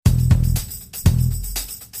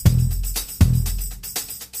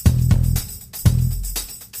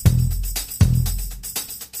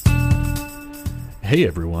Hey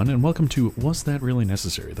everyone, and welcome to Was That Really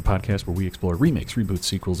Necessary, the podcast where we explore remakes, reboots,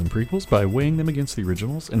 sequels, and prequels by weighing them against the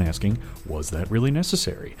originals and asking, was that really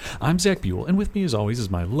necessary? I'm Zach Buell, and with me as always is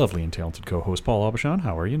my lovely and talented co-host Paul Aubuchon.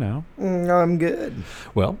 How are you now? I'm good.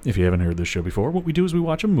 Well, if you haven't heard this show before, what we do is we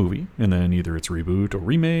watch a movie, and then either it's a reboot or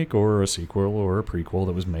remake or a sequel or a prequel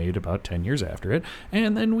that was made about 10 years after it,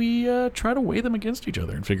 and then we try to weigh them against each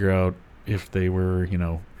other and figure out if they were,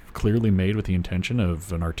 clearly made with the intention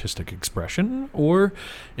of an artistic expression, or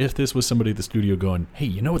if this was somebody at the studio going, hey,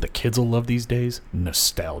 you know what the kids will love these days?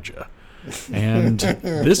 Nostalgia. And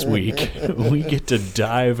this week, we get to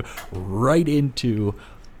dive right into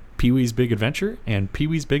Pee-wee's Big Adventure and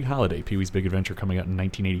Pee-wee's Big Holiday. Pee-wee's Big Adventure coming out in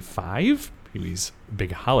 1985. Pee-wee's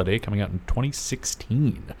Big Holiday coming out in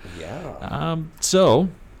 2016. Yeah. So,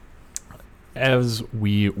 as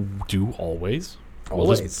we do always,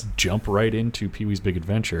 we'll just jump right into Pee-wee's Big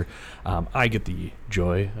Adventure. I get the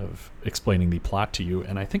joy of explaining the plot to you,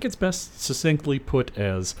 and I think it's best succinctly put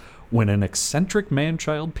as when an eccentric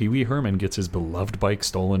man-child, Pee-wee Herman, gets his beloved bike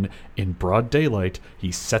stolen in broad daylight,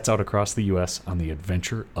 he sets out across the U.S. on the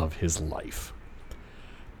adventure of his life.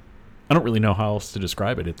 I don't really know how else to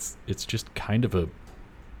describe it. It's just kind of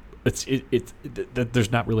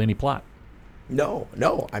there's not really any plot.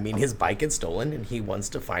 No. I mean, his bike gets stolen, and he wants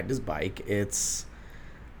to find his bike. It's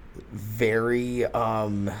very it's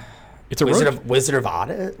a Wizard of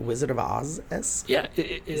Oz-esque. Yeah,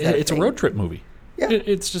 it's a road trip movie. Yeah.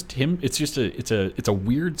 It's just him. It's a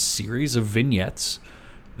weird series of vignettes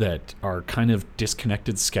that are kind of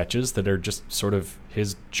disconnected sketches that are just sort of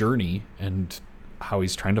his journey and how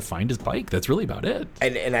he's trying to find his bike. That's really about it.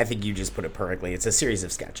 And I think you just put it perfectly. It's a series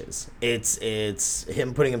of sketches. It's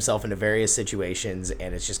him putting himself into various situations,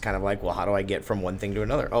 and it's just kind of like, well, how do I get from one thing to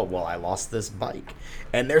another? Oh, well, I lost this bike.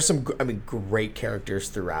 And there's some, great characters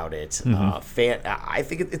throughout it. Mm-hmm. I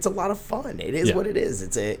think it's a lot of fun. It is what it is.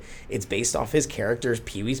 It's based off his characters,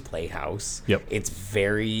 Pee-wee's Playhouse. Yep. It's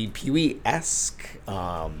very Pee-wee-esque.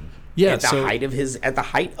 At the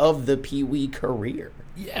height of the Pee-wee career.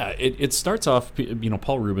 Yeah, it starts off,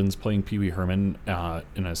 Paul Reubens playing Pee-wee Herman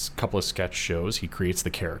in a couple of sketch shows. He creates the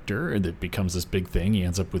character, and it becomes this big thing. He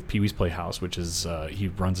ends up with Pee-wee's Playhouse, which is, he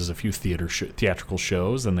runs as a few theatrical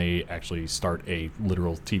shows, and they actually start a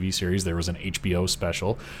literal TV series. There was an HBO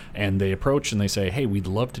special, and they approach and they say, hey, we'd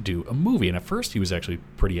love to do a movie. And at first he was actually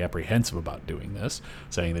pretty apprehensive about doing this,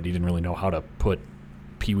 saying that he didn't really know how to put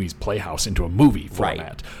Pee-wee's Playhouse into a movie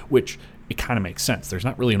format, which it kind of makes sense. There's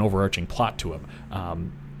not really an overarching plot to him.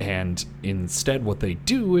 And instead what they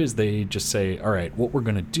do is they just say, all right, what we're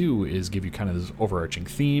going to do is give you kind of this overarching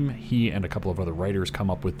theme. He and a couple of other writers come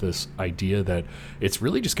up with this idea that it's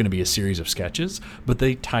really just going to be a series of sketches, but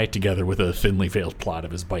they tie it together with a thinly veiled plot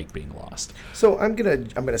of his bike being lost. So I'm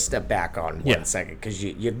gonna step back on one second, because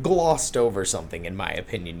you glossed over something, in my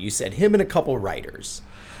opinion. You said him and a couple writers.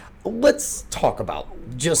 Let's talk about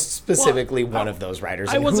just specifically one of those writers.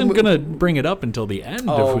 I wasn't going to bring it up until the end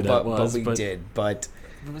of who that was. But we did.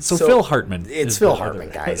 So Phil Hartman. It's Phil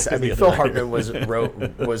Hartman, guys. I mean, Phil Hartman was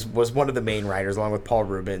one of the main writers, along with Paul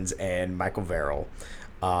Reubens and Michael Verrill.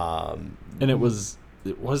 And this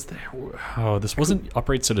wasn't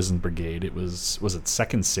Upright Citizens Brigade. Was it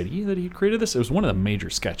Second City that he created this? It was one of the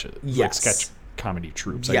major sketches. Yes. Sketch comedy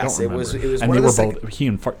troupes. Yes, I don't remember. It was and one they of were the both, he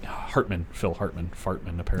and Phil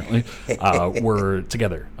Hartman apparently, were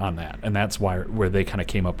together on that. And that's where they kind of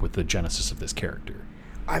came up with the genesis of this character.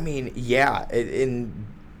 I mean, yeah, in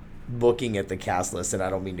looking at the cast list, and I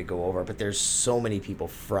don't mean to go over, but there's so many people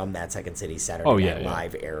from that Second City Saturday Night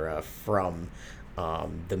Live era from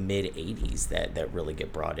the mid-'80s that really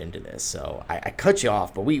get brought into this. So I cut you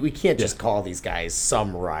off, but we can't just call these guys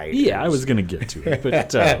some writers. Yeah, I was going to get to it.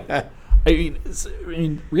 But, I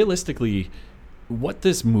mean, realistically, what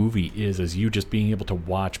this movie is you just being able to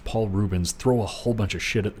watch Paul Reubens throw a whole bunch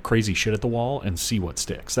of crazy shit at the wall and see what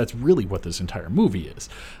sticks. That's really what this entire movie is.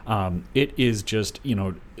 It is just,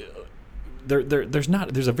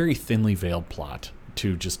 there's a very thinly veiled plot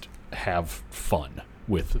to just have fun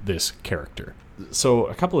with this character. So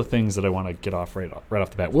a couple of things that I want to get off right off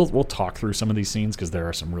the bat. We'll talk through some of these scenes because there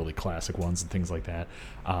are some really classic ones and things like that.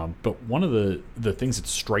 But one of the things that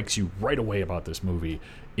strikes you right away about this movie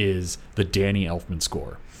is the Danny Elfman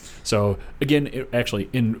score. So again,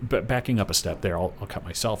 backing up a step there, I'll cut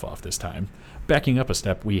myself off this time. Backing up a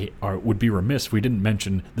step, would be remiss if we didn't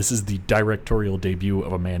mention this is the directorial debut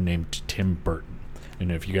of a man named Tim Burton.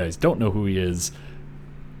 And if you guys don't know who he is,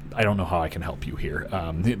 I don't know how I can help you here.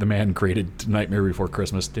 The man created Nightmare Before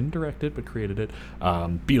Christmas, didn't direct it, but created it.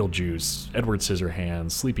 Beetlejuice, Edward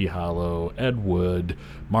Scissorhands, Sleepy Hollow, Ed Wood,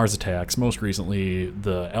 Mars Attacks, most recently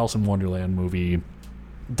the Alice in Wonderland movie,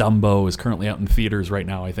 Dumbo is currently out in theaters right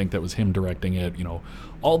now. I think that was him directing it.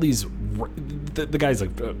 All these, the guy's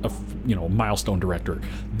like a milestone director.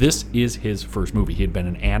 This is his first movie. He had been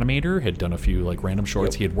an animator, had done a few like random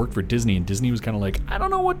shorts. Yep. He had worked for Disney, and Disney was kind of like, I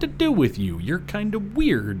don't know what to do with you. You're kind of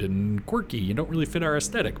weird and quirky. You don't really fit our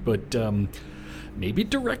aesthetic, but maybe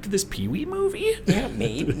direct this Pee-wee movie? Yeah,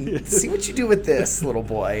 mate. See what you do with this, little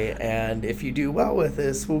boy. And if you do well with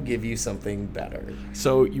this, we'll give you something better.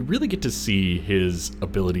 So you really get to see his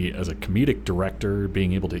ability as a comedic director,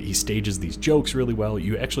 being able to, he stages these jokes really well.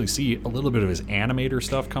 You actually see a little bit of his animator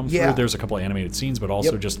stuff come through. There's a couple of animated scenes, but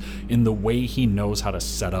also just in the way he knows how to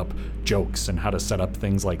set up jokes and how to set up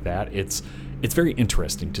things like that. It's very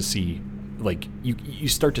interesting to see. Like you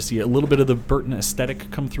start to see a little bit of the Burton aesthetic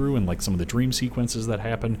come through, and like some of the dream sequences that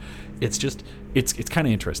happen. It's kind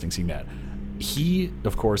of interesting seeing that. He,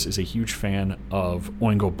 of course, is a huge fan of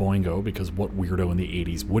Oingo Boingo, because what weirdo in the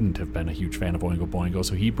 80s wouldn't have been a huge fan of Oingo Boingo?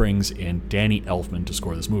 So he brings in Danny Elfman to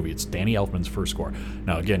score this movie. It's Danny Elfman's first score.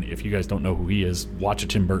 Now, again, if you guys don't know who he is, watch a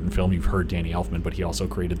Tim Burton film. You've heard Danny Elfman, but he also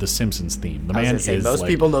created the Simpsons theme. The man is most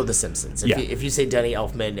people know the Simpsons. If you say Danny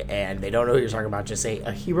Elfman and they don't know who you're talking about, just say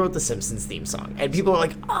he wrote the Simpsons theme song, and people are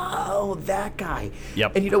like, "Oh, that guy."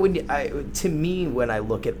 Yep. And to me, when I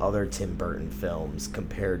look at other Tim Burton films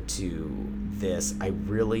compared to this, I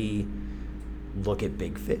really look at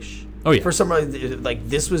Big Fish. Oh yeah. For some reason, like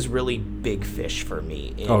this was really Big Fish for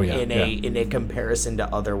me. In a comparison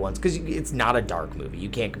to other ones, because it's not a dark movie. You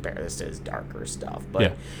can't compare this to his darker stuff,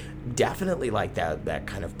 but definitely like that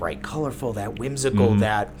kind of bright, colorful, that whimsical,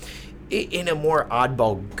 that in a more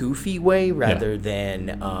oddball, goofy way rather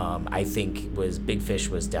than I think Big Fish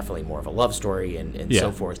was definitely more of a love story and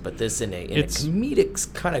so forth. But this in a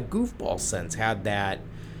comedic kind of goofball sense had that.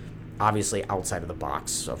 Obviously outside of the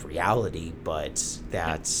box of reality, but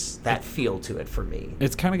that feel to it for me.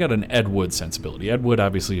 It's kind of got an Ed Wood sensibility. Ed Wood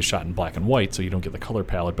obviously is shot in black and white, so you don't get the color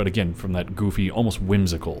palette, but again, from that goofy, almost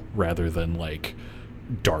whimsical, rather than like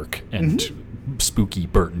dark and spooky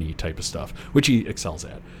Burton-y type of stuff, which he excels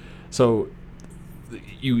at. So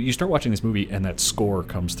you start watching this movie, and that score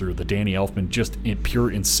comes through. The Danny Elfman, just in pure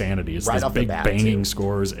insanity. It's right, this big banging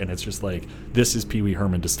scores, and it's just like, this is Pee Wee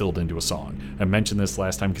Herman distilled into a song. I mentioned this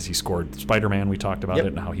last time because he scored Spider-Man. We talked about it,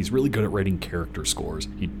 and how he's really good at writing character scores.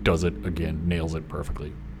 He does it again, nails it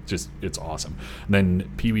perfectly. It's awesome. And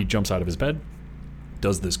then Pee Wee jumps out of his bed,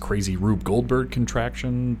 does this crazy Rube Goldberg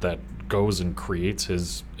contraction that goes and creates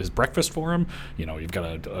his breakfast for him. You've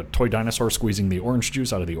got a toy dinosaur squeezing the orange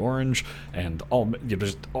juice out of the orange, and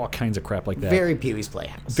there's all kinds of crap like that. Very Pee-wee's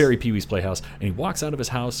Playhouse. Very Pee-wee's Playhouse. And he walks out of his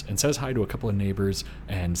house and says hi to a couple of neighbors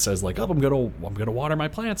and says like, "Oh, I'm gonna water my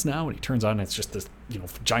plants now." And he turns on, and it's just this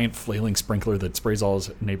giant flailing sprinkler that sprays all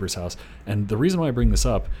his neighbors' house. And the reason why I bring this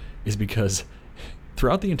up is because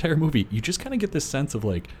throughout the entire movie, you just kind of get this sense of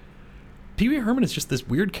like, Pee Wee Herman is just this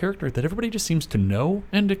weird character that everybody just seems to know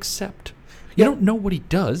and accept. You don't know what he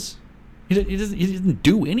does. He doesn't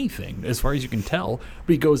do anything as far as you can tell.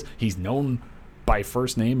 But he's known by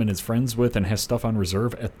first name and is friends with and has stuff on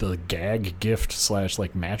reserve at the gag gift /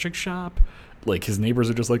 like magic shop. Like his neighbors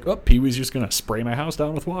are just like, "Oh, Pee Wee's just gonna spray my house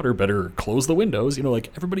down with water. Better close the windows." Like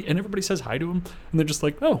everybody says hi to him, and they're just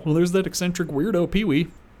like, "Oh, well, there's that eccentric weirdo Pee Wee.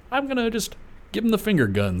 I'm gonna just give him the finger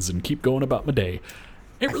guns and keep going about my day."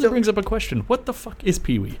 It really brings up a question. What the fuck is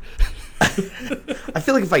Pee Wee? I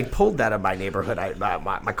feel like if I pulled that in my neighborhood,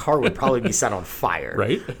 my car would probably be set on fire.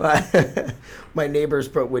 Right? My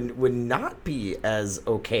neighbors would not be as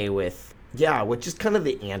okay with just kind of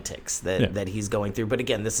the antics that he's going through. But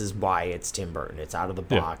again, this is why it's Tim Burton. It's out of the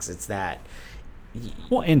box. It's that.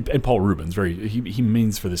 Well, and Paul Rubens, he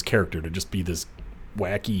means for this character to just be this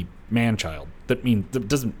wacky man-child that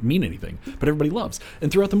doesn't mean anything, but everybody loves. And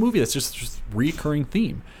throughout the movie, that's just recurring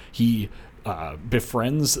theme. He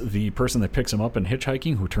befriends the person that picks him up in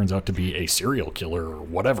hitchhiking, who turns out to be a serial killer or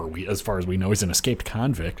whatever. As far as we know, he's an escaped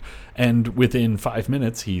convict. And within 5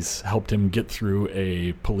 minutes, he's helped him get through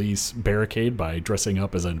a police barricade by dressing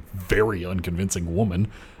up as a very unconvincing woman,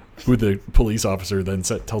 who the police officer then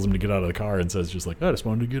tells him to get out of the car and says just like, "I just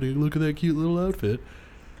wanted to get a look at that cute little outfit."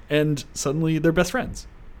 And suddenly they're best friends.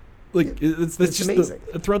 Like it's just amazing.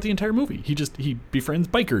 Throughout the entire movie, he befriends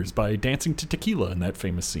bikers by dancing to tequila in that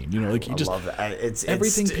famous scene. Like he I love that. It's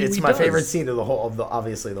everything. It's my favorite scene of the whole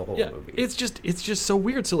movie. It's just so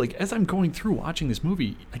weird. So like as I'm going through watching this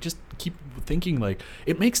movie, I just keep thinking like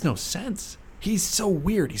it makes no sense. He's so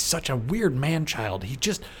weird. He's such a weird man-child. He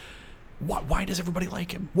just. Why does everybody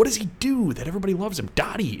like him? What does he do that everybody loves him?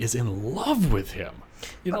 Dottie is in love with him.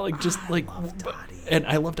 I love Dottie. And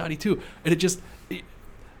I love Dottie too. And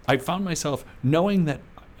I found myself knowing that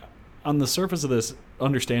on the surface of this,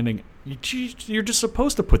 understanding you're just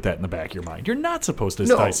supposed to put that in the back of your mind. You're not supposed to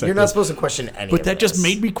dissect you're not supposed to question any but that this. Just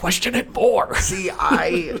made me question it more. See,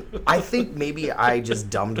 I think maybe I just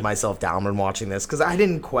dumbed myself down when watching this because I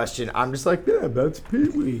didn't question. I'm just like, yeah, that's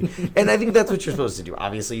Pee-wee. And I think that's what you're supposed to do.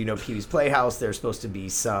 Obviously, Pee-wee's Playhouse, there's supposed to be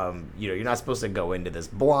some, you're not supposed to go into this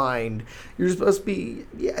blind. You're supposed to be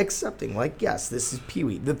accepting, like, yes, this is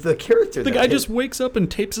Pee-wee. The character. The guy just wakes up and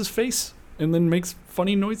tapes his face and then makes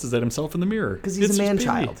funny noises at himself in the mirror. Because he's a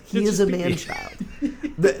man-child. He is a man-child.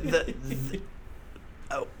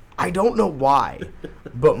 I don't know why,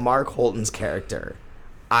 but Mark Holton's character,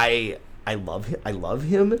 I love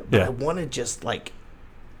him, but I want to just, like,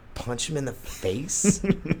 punch him in the face.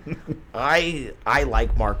 I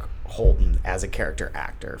like Mark Holton as a character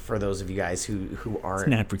actor. For those of you guys who aren't... It's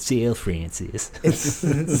not for sale, Francis.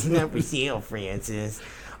 It's not for sale, Francis.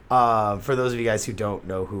 For those of you guys who don't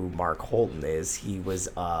know who Mark Holton is, he was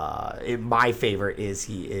my favorite is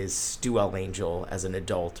he is Stu L. Angel as an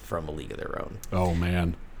adult from A League of Their Own. Oh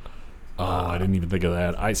man. I didn't even think of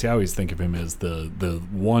that. I always think of him as the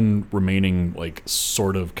one remaining, like,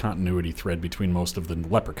 sort of continuity thread between most of the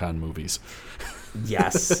Leprechaun movies.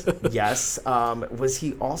 Yes. Was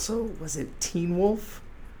it Teen Wolf?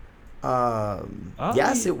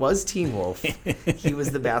 Yes, it was Teen Wolf. He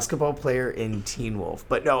was the basketball player in Teen Wolf.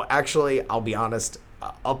 But no, actually, I'll be honest,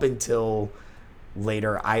 up until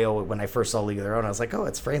later, when I first saw League of Their Own, I was like, oh,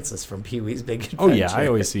 it's Francis from Pee-wee's Big Adventure. Oh, yeah, I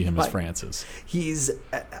always see him as Francis. He's,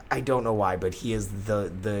 I don't know why, but he is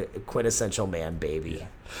the quintessential man baby. Yeah.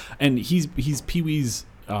 And he's Pee-wee's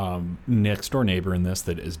next door neighbor in this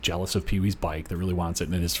that is jealous of Pee-wee's bike, that really wants it,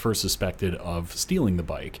 and is first suspected of stealing the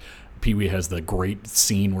bike. Pee-wee has the great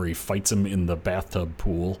scene where he fights him in the bathtub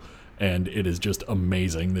pool, and it is just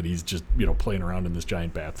amazing that he's just, playing around in this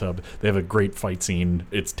giant bathtub. They have a great fight scene.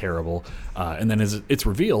 It's terrible. And then it's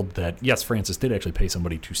revealed that, yes, Francis did actually pay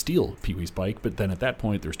somebody to steal Pee-wee's bike, but then at that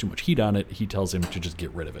point, there's too much heat on it. He tells him to just get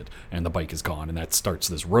rid of it, and the bike is gone, and that starts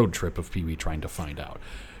this road trip of Pee-wee trying to find out.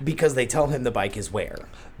 Because they tell him the bike is where?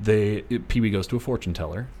 Pee-wee goes to a fortune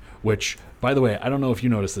teller, which, by the way, I don't know if you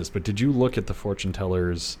noticed this, but did you look at the fortune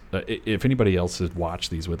tellers? If anybody else has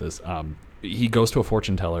watched these with us, he goes to a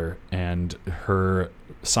fortune teller, and her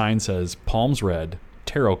sign says, palms red,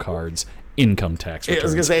 tarot cards, income tax returns. I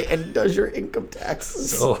was going to say, and does your income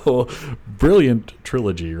taxes. So, brilliant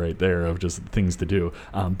trilogy right there of just things to do.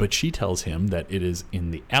 But she tells him that it is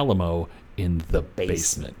in the Alamo in the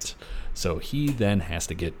basement. So he then has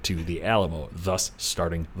to get to the Alamo, thus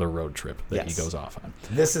starting the road trip that he goes off on.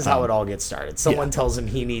 This is how it all gets started. Someone tells him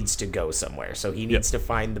he needs to go somewhere, so he needs to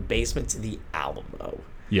find the basement to the Alamo.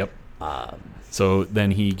 Yep. So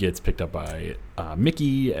then he gets picked up by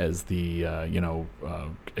Mickey as the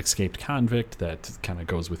escaped convict that kind of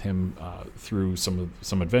goes with him through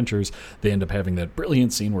some adventures. They end up having that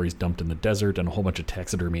brilliant scene where he's dumped in the desert and a whole bunch of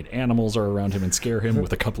taxidermied animals are around him and scare him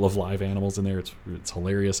with a couple of live animals in there. It's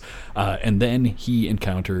hilarious. And then he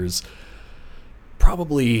encounters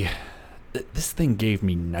probably this thing gave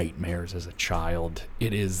me nightmares as a child.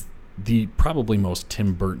 It is the probably most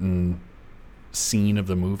Tim Burton scene of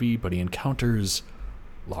the movie, but he encounters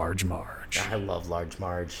Large Marge. I love Large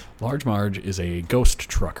Marge. Large Marge is a ghost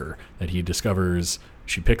trucker that he discovers.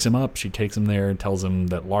 She picks him up, she takes him there and tells him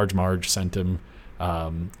that Large Marge sent him.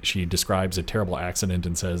 She describes a terrible accident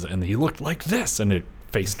and says, and he looked like this, and it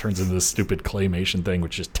face turns into this stupid claymation thing,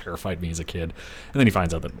 which just terrified me as a kid. And then he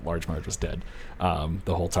finds out that Large Marge was dead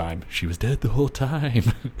the whole time. She was dead the whole time.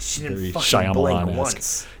 She didn't fucking blink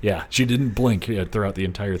once. Yeah, she didn't blink throughout the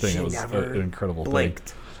entire thing. It was an incredible blinked.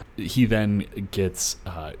 thing. He then gets,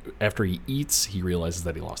 after he eats, he realizes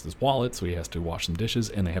that he lost his wallet, so he has to wash some dishes,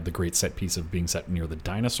 and they have the great set piece of being set near the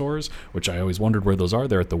dinosaurs, which I always wondered where those are.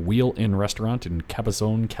 They're at the Wheel Inn restaurant in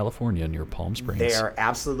Cabazon, California, near Palm Springs. They are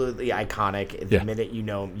absolutely iconic. The minute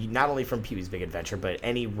not only from Pee-wee's Big Adventure, but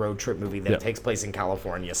any road trip movie that takes place in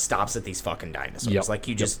California stops at these fucking dinosaurs. Yep. Like,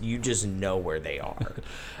 you just know where they are.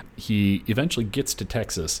 He eventually gets to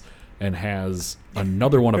Texas and has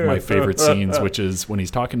another one of my favorite scenes, which is when he's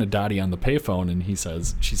talking to Dottie on the payphone, and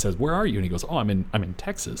she says, "Where are you?" And he goes, "Oh, I'm in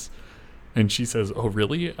Texas." And she says, "Oh,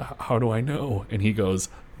 really? How do I know?" And he goes,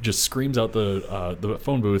 just screams out the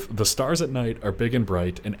phone booth, "The stars at night are big and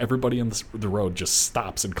bright," and everybody on the road just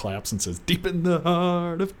stops and claps and says, "Deep in the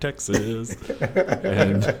heart of Texas."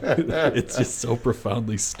 And it's just so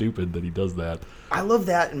profoundly stupid that he does that. I love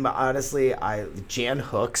that, and honestly, Jan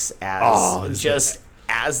Hooks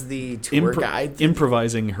as the tour guide.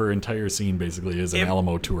 Improvising her entire scene basically is an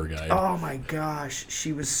Alamo tour guide. Oh my gosh.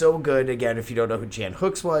 She was so good. Again, if you don't know who Jan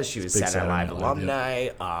Hooks was, she was Saturday Night Live alumni.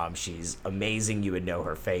 Yeah. She's amazing. You would know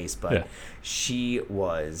her face, but she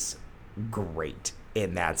was great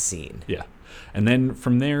in that scene. Yeah. And then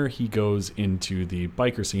from there, he goes into the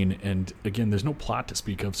biker scene. And again, there's no plot to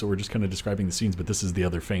speak of, so we're just kind of describing the scenes. But this is the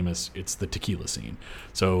other famous, it's the tequila scene.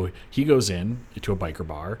 So he goes in to a biker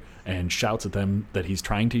bar and shouts at them that he's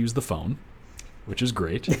trying to use the phone, which is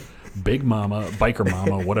great. Big Mama, Biker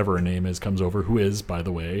Mama, whatever her name is, comes over, who is, by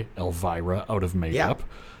the way, Elvira out of makeup.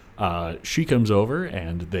 Yeah. She comes over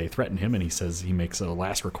and they threaten him, and he says he makes a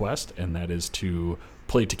last request, and that is to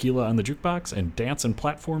play tequila on the jukebox and dance in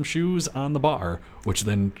platform shoes on the bar, which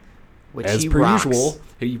as per usual,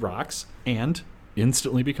 he rocks and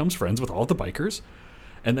instantly becomes friends with all the bikers,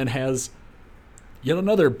 and then has yet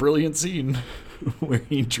another brilliant scene where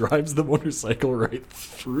he drives the motorcycle right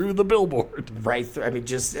through the billboard. Right through. I mean,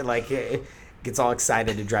 just like gets all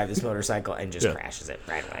excited to drive this motorcycle and just crashes it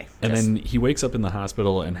right away. And then he wakes up in the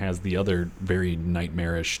hospital and has the other very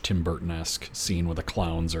nightmarish Tim Burton-esque scene where the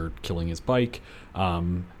clowns are killing his bike.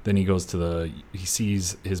 Then he goes to he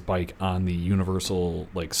sees his bike on the Universal,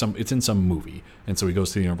 it's in some movie. And so he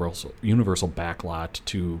goes to the Universal backlot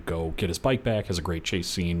to go get his bike back. Has a great chase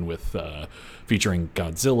scene with, featuring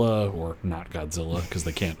Godzilla, or not Godzilla, because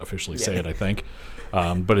they can't officially say it, I think.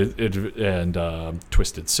 But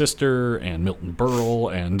Twisted Sister and Milton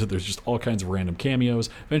Berle, and there's just all kinds of random cameos.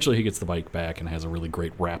 Eventually he gets the bike back and has a really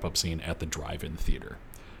great wrap-up scene at the drive-in theater,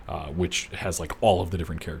 which has all of the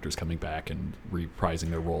different characters coming back and reprising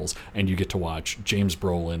their roles. And you get to watch James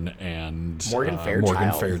Brolin and Morgan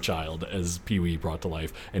Fairchild as Pee-wee brought to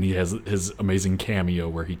life. And he has his amazing cameo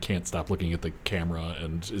where he can't stop looking at the camera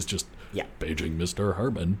and is just paging Mr.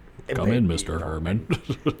 Herman. Come in, Mr. Herman.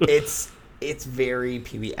 It's very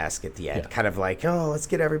Pee-wee-esque at the end, kind of like, let's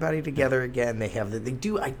get everybody together again.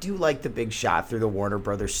 I do like the big shot through the Warner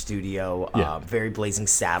Brothers studio, very Blazing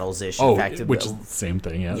Saddles-ish. In fact, which is the same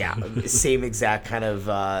thing, yeah, same exact kind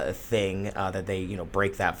of thing that they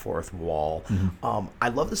break that fourth wall. Mm-hmm. I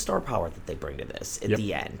love the star power that they bring to this at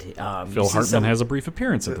the end. Phil Hartman has a brief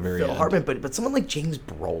appearance at the very end. Phil Hartman, but someone like James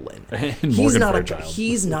Brolin, and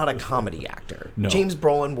he's not a comedy actor. No. James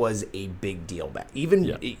Brolin was a big deal back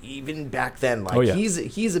even back then, he's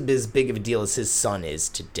as big of a deal as his son is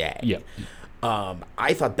today. Yeah.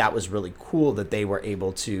 I thought that was really cool that they were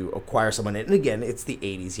able to acquire someone. And again, it's the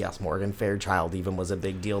 80s. Yes, Morgan Fairchild even was a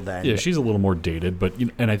big deal then. Yeah, she's a little more dated, but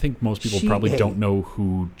and I think most people probably don't know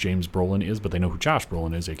who James Brolin is, but they know who Josh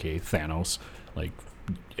Brolin is, aka Thanos,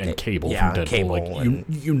 and Cable from Deadpool. Cable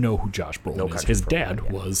you know who Josh Brolin is. His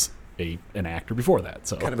dad was an actor before that,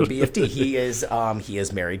 so kind of a BFD. He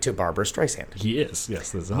is married to Barbara Streisand. He is,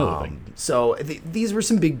 yes. That's another thing. So these were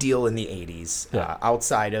some big deal in the 80s,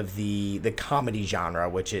 outside of the comedy genre,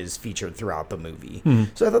 which is featured throughout the movie. Mm-hmm.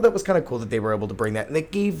 So I thought that was kind of cool that they were able to bring that, and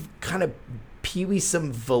it gave kind of Pee-wee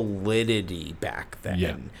some validity back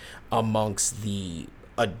then amongst the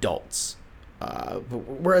adults.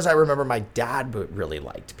 Whereas I remember my dad really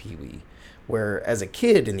liked Pee-wee, where as a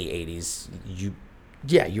kid in the 80s,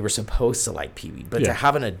 you were supposed to like Pee-wee, but to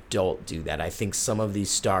have an adult do that, I think some of these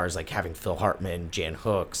stars, like having Phil Hartman, Jan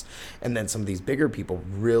Hooks, and then some of these bigger people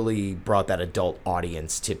really brought that adult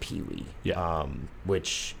audience to Pee-wee,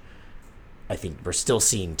 which I think we're still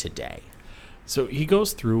seeing today. So he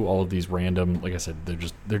goes through all of these random, like I said,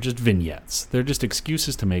 they're just vignettes. They're just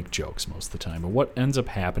excuses to make jokes most of the time. And what ends up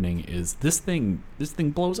happening is this thing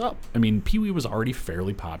blows up. I mean, Pee-wee was already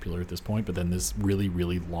fairly popular at this point, but then this really,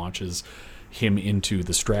 really launches him into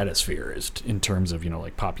the stratosphere in terms of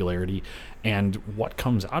popularity. And what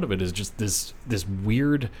comes out of it is just this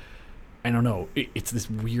weird, I don't know, it's this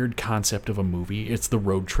weird concept of a movie. It's the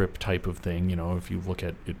road trip type of thing. If you look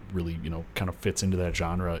at it, really kind of fits into that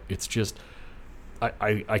genre. It's just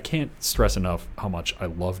I can't stress enough how much I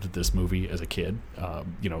loved this movie as a kid.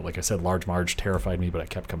 Like I said, Large Marge terrified me, but I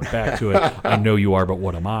kept coming back to it. I Know You Are, But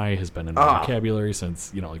What Am I has been in my vocabulary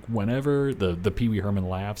since whenever the Pee-wee Herman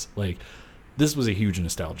laughs, this was a huge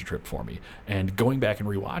nostalgia trip for me, and going back and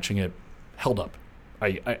rewatching it held up.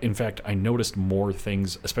 In fact, I noticed more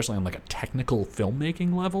things, especially on a technical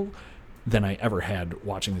filmmaking level, than I ever had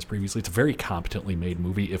watching this previously. It's a very competently made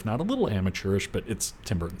movie, if not a little amateurish, but it's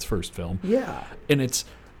Tim Burton's first film. Yeah. And it's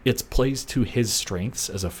plays to his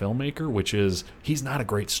strengths as a filmmaker, which is he's not a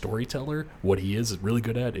great storyteller. What he is really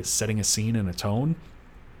good at is setting a scene and a tone.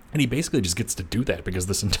 And he basically just gets to do that because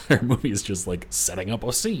this entire movie is just setting up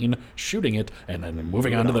a scene, shooting it, and then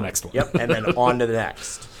moving on to the next one. Yep, and then on to the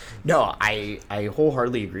next. No, I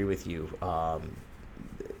wholeheartedly agree with you.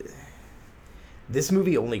 This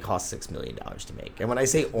movie only cost $6 million to make. And when I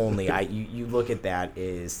say only, you look at that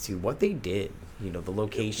as to what they did. The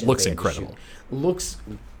location. Looks incredible.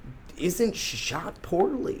 Isn't shot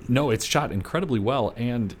poorly. No, it's shot incredibly well,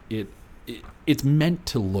 and it's meant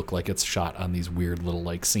to look like it's shot on these weird little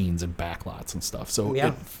like scenes and backlots and stuff. So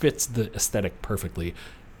it fits the aesthetic perfectly.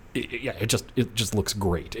 It just looks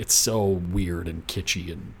great. It's so weird and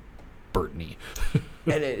kitschy and Burton-y.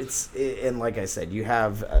 and like I said, you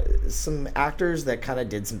have some actors that kind of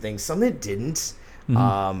did some things, some that didn't.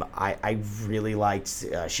 I really liked.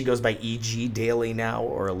 She goes by E.G. Daly now,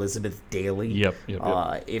 or Elizabeth Daly. Yep.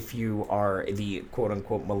 If you are the quote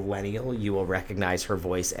unquote millennial, you will recognize her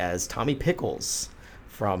voice as Tommy Pickles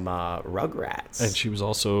from Rugrats. And she's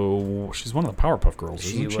one of the Powerpuff Girls,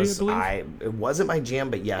 isn't she? I believe it wasn't my jam,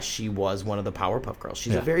 but yes, she was one of the Powerpuff Girls.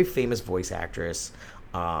 She's a very famous voice actress.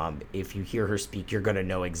 If you hear her speak, you're gonna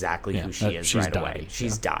know exactly who she is right Dottie. away.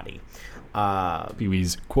 She's Dottie.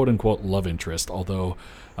 Pee-wee's quote-unquote love interest, although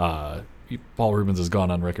Paul Reubens has gone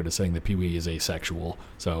on record as saying that Pee-wee is asexual,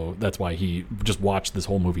 so that's why he just watched this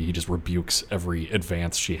whole movie. He just rebukes every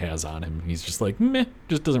advance she has on him. He's just like, meh,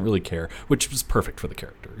 just doesn't really care, which is perfect for the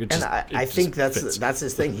character. I think that's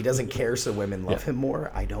his thing. He doesn't care, so women love him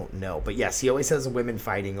more. I don't know. But yes, he always has women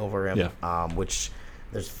fighting over him, which...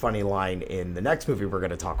 There's a funny line in the next movie we're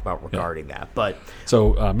going to talk about regarding that. But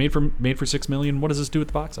so made for $6 million. What does this do at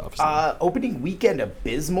the box office? Opening weekend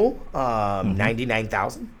abysmal,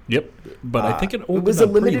 99,000. Yep, but I think it was a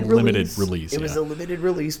limited release. It was a limited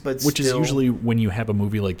release, but which is usually when you have a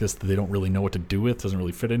movie like this that they don't really know what to do with, doesn't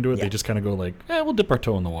really fit into it. They just kind of go like, we'll dip our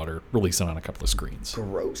toe in the water, release it on a couple of screens.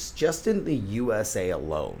 Gross. Just in the USA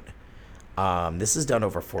alone, this has done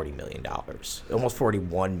over $40 million, almost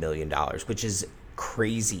 $41 million, which is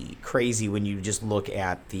crazy when you just look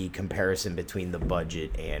at the comparison between the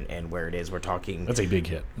budget and where it is. We're talking... That's a big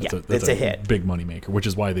hit. That's a hit. Big moneymaker, which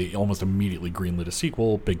is why they almost immediately greenlit a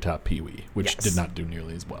sequel, Big Top Pee-wee, which did not do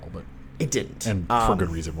nearly as well. But it didn't. And for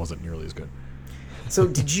good reason, wasn't nearly as good. So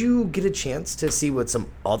did you get a chance to see what some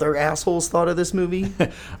other assholes thought of this movie?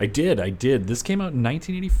 I did. This came out in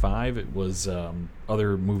 1985. It was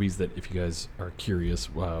other movies that, if you guys are curious,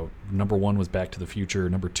 number 1 was Back to the Future.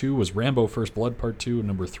 Number 2 was Rambo First Blood Part 2. And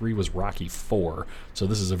number 3 was Rocky 4. So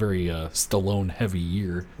this is a very Stallone-heavy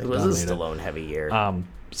year. It was a Stallone-heavy year.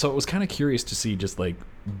 So it was kind of curious to see just like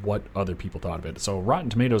what other people thought of it. So Rotten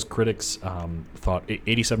Tomatoes critics thought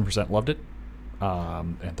 87% loved it.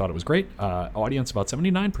 And thought it was great. Audience about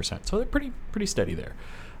 79%, so they're pretty steady there.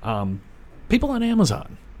 People on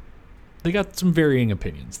Amazon, they got some varying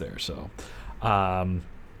opinions there. So,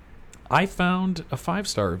 I found a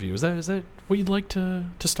 5-star review. Is that what you'd like to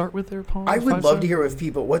start with there, Paul? I would love to hear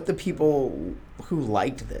what the people who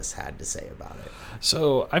liked this had to say about it.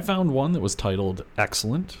 So I found one that was titled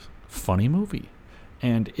 "Excellent, Funny Movie,"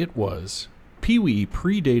 and it was Pee-wee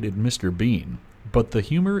predated Mr. Bean. But the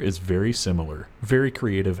humor is very similar, very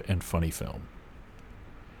creative and funny film.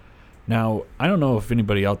 Now, I don't know if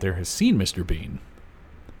anybody out there has seen Mr. Bean.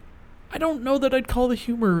 I don't know that I'd call the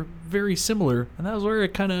humor very similar, and that was where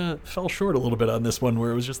it kind of fell short a little bit on this one,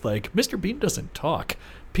 where it was just like, Mr. Bean doesn't talk.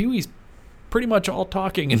 Pee-wee's pretty much all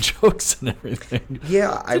talking and jokes and everything.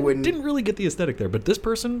 Yeah, Didn't really get the aesthetic there, but this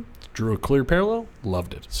person drew a clear parallel,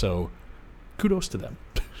 loved it. So, kudos to them.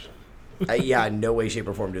 In no way, shape,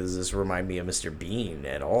 or form does this remind me of Mr. Bean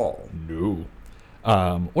at all. No.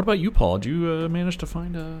 What about you, Paul? Did you manage to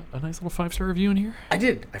find a nice little 5-star review in here? I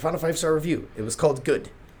did. I found a 5-star review. It was called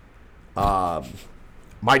Good.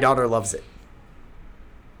 My daughter loves it.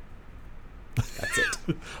 That's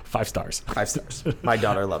it. 5 stars. 5 stars. My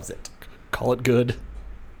daughter loves it. Call it good.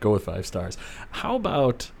 Go with 5 stars. How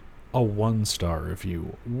about a 1-star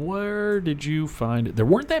review? Where did you find it? There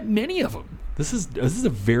weren't that many of them. This is a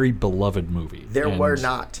very beloved movie. There were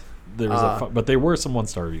not. But there were some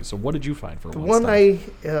 1-star reviews. So what did you find for 1 star? One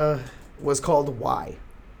I was called Why.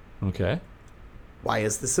 Okay. Why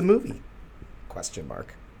is this a movie? Question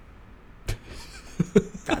mark.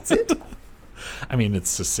 That's it. I mean, it's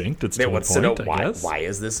succinct. It's to the point, I guess. Why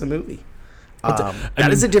is this a movie?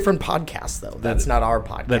 That is a different podcast, though. That's not our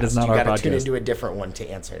podcast. That is not our podcast. You got to tune into a different one to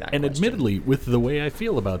answer that question. Admittedly, with the way I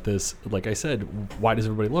feel about this, like I said, why does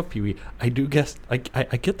everybody love Pee-wee? I do guess I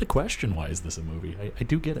get the question. Why is this a movie? I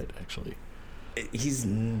do get it, actually. He's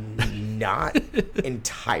not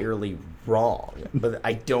entirely wrong, but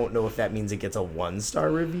I don't know if that means it gets a 1-star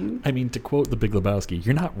review. I mean, to quote The Big Lebowski,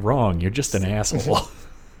 you're not wrong. You're just an asshole.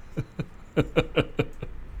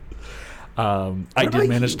 I did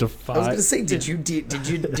manage to find. I was going to say,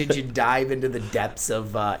 did you dive into the depths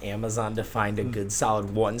of Amazon to find a good solid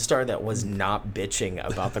 1-star that was not bitching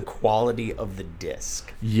about the quality of the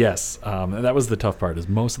disc? Yes, and that was the tough part. Is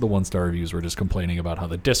most of the 1-star reviews were just complaining about how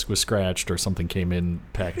the disc was scratched or something came in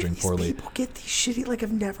packaging poorly. People get these shitty. Like,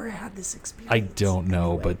 I've never had this experience. I don't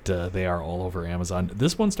know, but they are all over Amazon.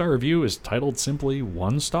 This 1-star review is titled simply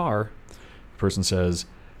 1 star. person says,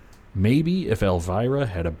 maybe if Elvira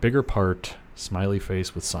had a bigger part, smiley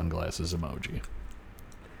face with sunglasses emoji.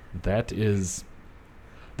 That is...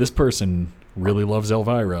 This person really loves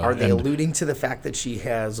Elvira. Are they alluding to the fact that she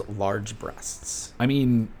has large breasts? I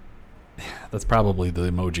mean, that's probably the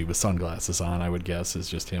emoji with sunglasses on, I would guess, is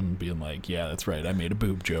just him being like, yeah, that's right, I made a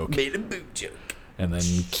boob joke. And then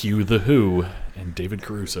cue The Who and David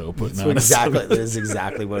Caruso putting on that is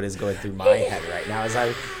exactly what is going through my head right now.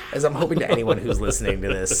 As I'm hoping to anyone who's listening to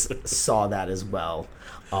this saw that as well.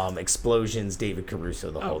 Explosions, David Caruso,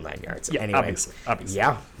 the whole 9 yards. Yeah, anyway, obviously.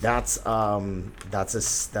 Yeah, that's a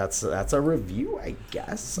review, I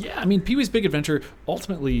guess. Yeah, I mean, Pee-wee's Big Adventure.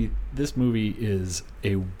 Ultimately, this movie is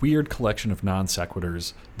a weird collection of non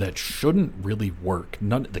sequiturs that shouldn't really work.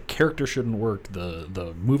 The character shouldn't work.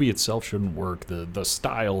 The movie itself shouldn't work. The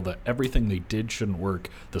style, everything they did shouldn't work.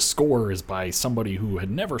 The score is by somebody who had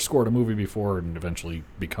never scored a movie before and eventually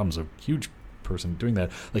becomes a huge person doing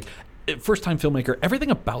that. Like, first-time filmmaker,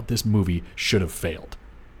 everything about this movie should have failed.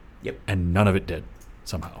 Yep. And none of it did,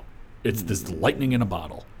 somehow. It's this lightning in a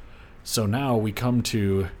bottle. So now we come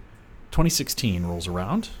to 2016 rolls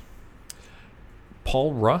around.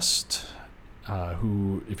 Paul Rust,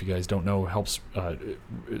 who, if you guys don't know,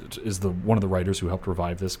 is one of the writers who helped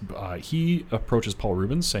revive this. He approaches Paul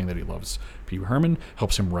Reubens saying that he loves Pee Wee Herman,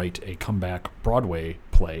 helps him write a comeback Broadway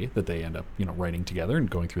play that they end up, writing together and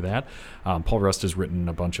going through that. Paul Rust has written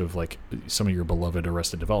a bunch of some of your beloved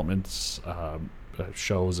Arrested Development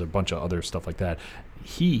shows, a bunch of other stuff like that.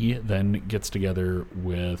 He then gets together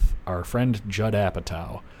with our friend Judd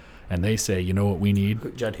Apatow, and they say, you know what we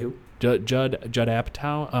need? Judd who? Judd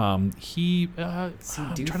Apatow. I'm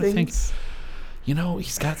trying to think.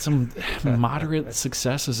 He's got some moderate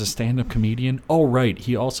success as a stand-up comedian. Oh, right.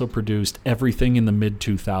 He also produced everything in the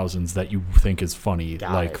mid-2000s that you think is funny,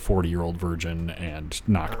 like 40-Year-Old Virgin and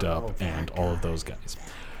Knocked Up and all of those guys.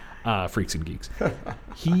 Freaks and Geeks.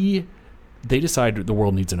 They decide the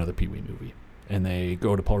world needs another Pee-wee movie. And they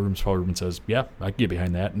go to Paul Reubens. Paul Reubens says, yeah, I can get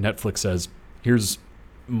behind that. Netflix says, here's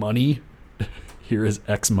money. Here is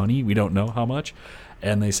X money. We don't know how much.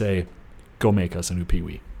 And they say, go make us a new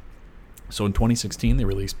Pee-wee. So in 2016, they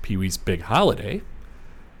released Pee-wee's Big Holiday.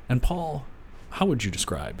 And Paul, how would you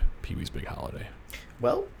describe Pee-wee's Big Holiday?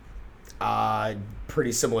 Well,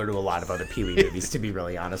 pretty similar to a lot of other Pee-wee movies, to be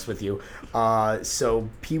really honest with you. So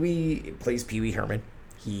Pee-wee plays Pee Wee Herman.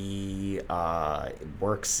 He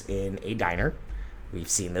works in a diner. We've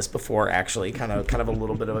seen this before, actually, kind of a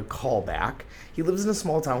little bit of a callback. He lives in a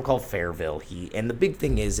small town called Fairville. And the big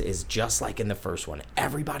thing is just like in the first one,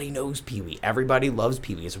 everybody knows Pee-wee. Everybody loves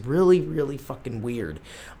Pee-wee. It's really, really fucking weird.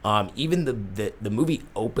 Even the movie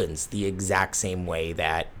opens the exact same way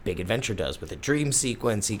that Big Adventure does, with a dream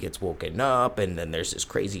sequence. He gets woken up, and then there's this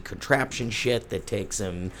crazy contraption shit that takes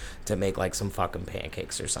him to make some fucking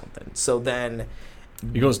pancakes or something. So then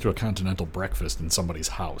he goes to a continental breakfast in somebody's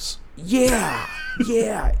house. Yeah,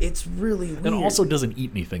 it's really weird. And also doesn't eat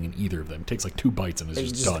anything in either of them. Takes 2 bites and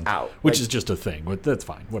is just done. Out. Which is just a thing. But that's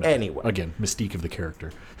fine. Whatever. Anyway. Again, mystique of the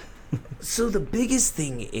character. So the biggest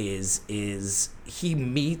thing is he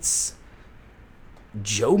meets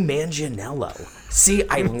Joe Manganiello. See,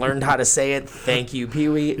 I learned how to say it. Thank you,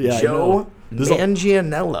 Pee-wee. Yeah, Joe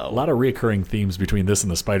Manganiello. A lot of reoccurring themes between this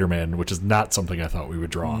and the Spider-Man, which is not something I thought we would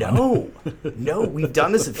draw on. No, we've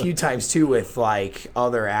done this a few times too with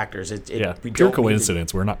other actors. Pure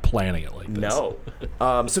coincidence. We're not planning it like this. No.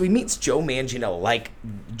 So he meets Joe Manganiello, like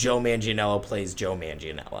Joe Manganiello plays Joe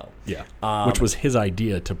Manganiello. Yeah. Which was his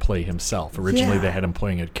idea to play himself. Originally, they had him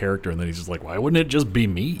playing a character, and then he's just like, why wouldn't it just be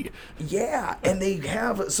me? Yeah, and they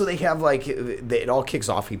have it all kicks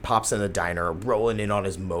off. He pops in a diner, rolling in on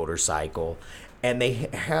his motorcycle. And they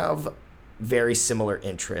have very similar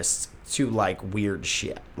interests to weird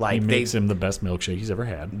shit. He makes him the best milkshake he's ever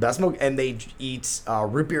had. Best milk, and they eat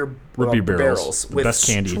root beer barrels with best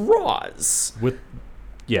candy straws.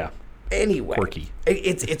 Anyway, quirky.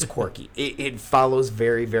 It's quirky. It follows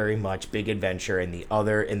very, very much Big Adventure and the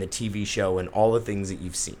TV show and all the things that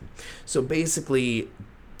you've seen. So basically,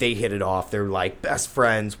 they hit it off. They're best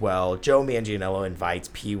friends. Well, Joe Manganiello invites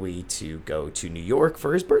Pee-wee to go to New York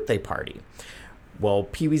for his birthday party. Well,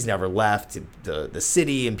 Pee-wee's never left the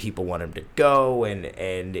city, and people want him to go,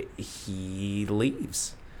 and he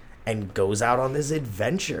leaves and goes out on this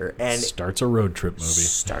adventure and starts a road trip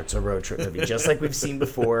movie. Just like we've seen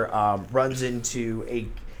before. Runs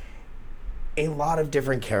into a lot of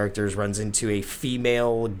different characters, runs into a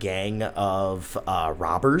female gang of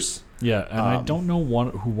robbers. Yeah, and I don't know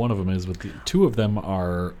who one of them is, but the two of them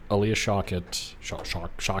are Aaliyah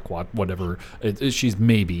Shawkat, whatever. She's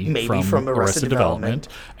maybe from Arrested Development.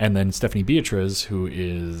 And then Stephanie Beatriz, who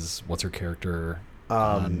is, what's her character?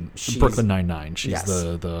 She's Brooklyn Nine-Nine. She's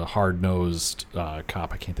the hard-nosed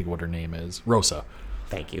cop. I can't think of what her name is. Rosa.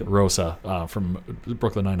 Thank you. Rosa from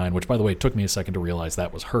Brooklyn Nine-Nine, which, by the way, it took me a second to realize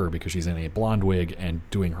that was her because she's in a blonde wig and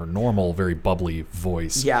doing her normal, very bubbly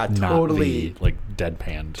voice. Yeah, totally. Not the, like,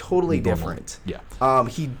 deadpan. Totally normal. Different. Yeah.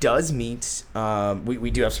 He does meet,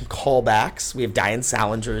 we do have some callbacks. We have Diane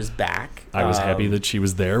Salinger is back. I was happy that she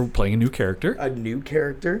was there playing a new character. A new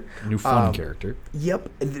character. New fun character. Yep.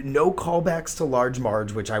 No callbacks to Large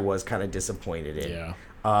Marge, which I was kind of disappointed in. Yeah.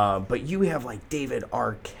 But you have, like, David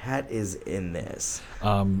Arquette is in this.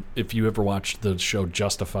 If you ever watched the show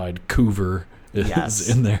Justified, Coover is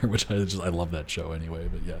in there, which I love that show anyway.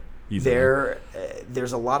 But yeah, he's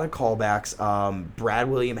there's a lot of callbacks. Brad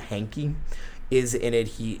William Hankey is in it.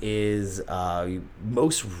 He is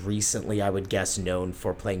most recently, I would guess, known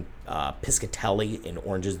for playing Piscatelli in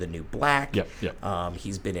Orange Is the New Black. Yep.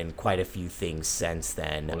 He's been in quite a few things since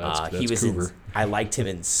then. Well, that's he was Coover. I liked him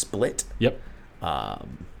in Split. Yep.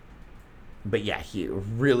 But yeah, he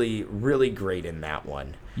really, really great in that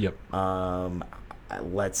one. Yep.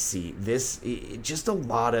 Let's see. Just a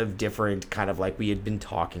lot of different kind of like we had been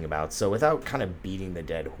talking about. So without kind of beating the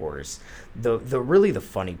dead horse, the really the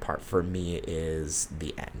funny part for me is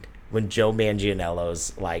the end when Joe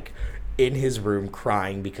Manganiello's like in his room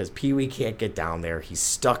crying because Pee-wee can't get down there. He's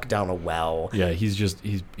stuck down a well. Yeah, he's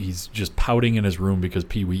just pouting in his room because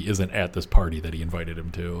Pee-wee isn't at this party that he invited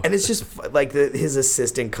him to. And it's just like his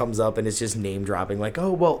assistant comes up and it's just name dropping like,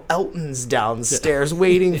 "Oh, well, Elton's downstairs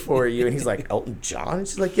waiting for you." And he's like, "Elton John?" And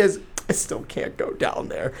she's like, "Yes, I still can't go down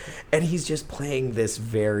there." And he's just playing this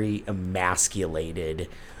very emasculated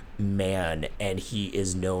man, and he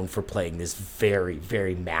is known for playing this very,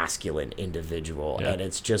 very masculine individual. And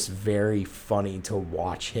it's just very funny to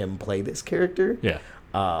watch him play this character.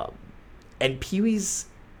 And Pee-wee's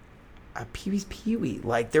Pee-wee.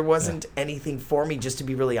 Like, there wasn't anything for me, just to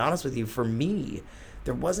be really honest with you. For me,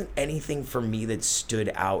 there wasn't anything for me that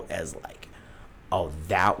stood out as like, oh,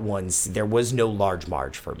 that one's, there was no Large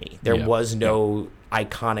Marge for me. There was no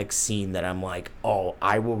iconic scene that I'm like, oh,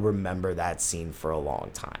 I will remember that scene for a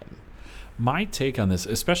long time. My take on this,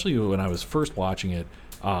 especially when I was first watching it,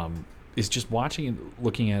 is just watching it,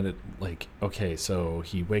 looking at it like, okay, so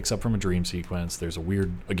he wakes up from a dream sequence. There's a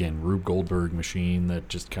weird, again, Rube Goldberg machine that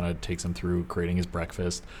just kind of takes him through creating his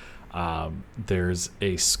breakfast. There's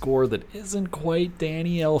a score that isn't quite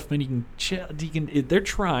Danny Elfman. They're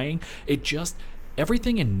trying. It just,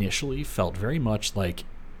 everything initially felt very much like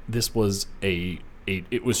this was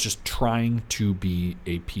it was just trying to be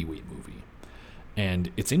a Pee-wee movie.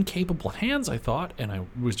 And it's in capable hands, I thought, and I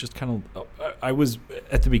was just kind of, I was,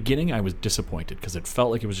 at the beginning, I was disappointed because it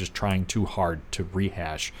felt like it was just trying too hard to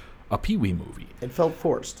rehash a Pee-wee movie. It felt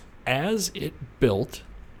forced. As it built,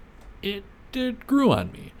 it grew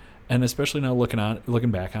on me. And especially now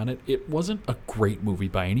looking back on it, it wasn't a great movie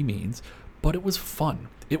by any means, but it was fun.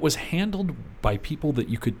 It was handled by people that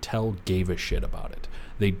you could tell gave a shit about it.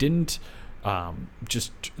 They didn't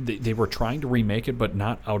they were trying to remake it, but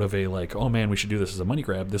not out of a like, oh man, we should do this as a money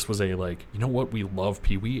grab. This was a like, you know what, we love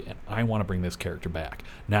Pee-wee and I want to bring this character back.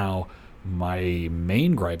 Now, my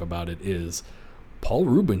main gripe about it is Paul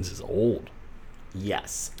Reubens is old.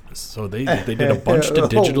 Yes. So they did a bunch to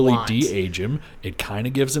digitally de-age him. It kind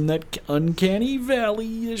of gives him that uncanny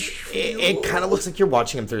valley-ish feel. It kind of looks like you're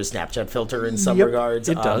watching him through a Snapchat filter in some regards.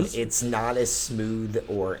 It does. It's not as smooth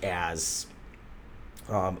or as...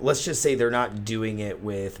 let's just say they're not doing it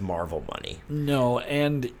with Marvel money. No,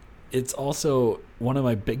 and it's also one of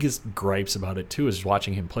my biggest gripes about it too is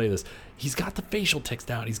watching him play this. He's got the facial tics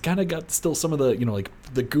down. He's kind of got still some of the, like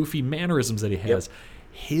the goofy mannerisms that he has. Yep.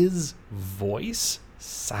 His voice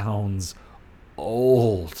sounds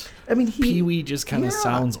old. I mean, Pee-wee just kind of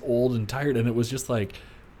sounds old and tired, and it was just like,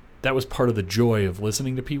 that was part of the joy of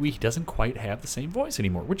listening to Pee-wee. He doesn't quite have the same voice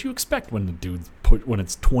anymore, which you expect when the dude's when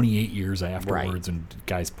it's 28 years afterwards, and the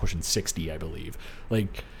guy's pushing 60, I believe.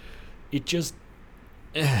 Like, it just,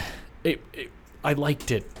 I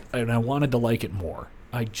liked it, and I wanted to like it more.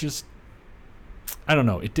 I don't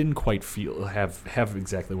know. It didn't quite have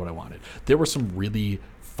exactly what I wanted. There were some really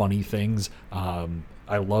funny things.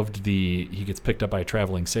 I loved he gets picked up by a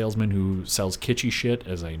traveling salesman who sells kitschy shit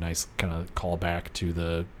as a nice kind of callback to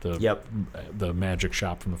the magic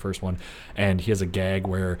shop from the first one. And he has a gag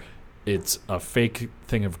where it's a fake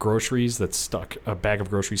thing of groceries that's stuck, a bag of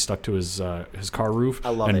groceries stuck to his car roof. I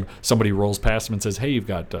love it. Somebody rolls past him and says, "Hey, you've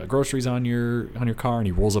got groceries on your car," and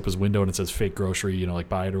he rolls up his window and it says "fake grocery," like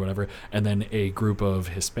buy it or whatever. And then a group of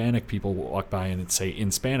Hispanic people walk by and it say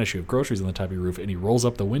in Spanish, "You have groceries on the top of your roof," and he rolls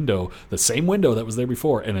up the window, the same window that was there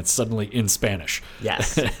before, and it's suddenly in Spanish.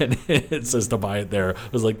 Yes. And it says to buy it there. I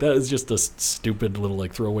was like, that is just a stupid little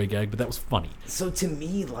like throwaway gag, but that was funny. So to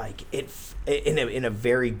me, like in a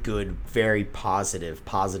very good, very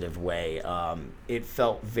positive way, it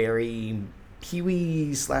felt very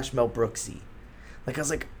Pee-wee / Mel Brooksy. Like I was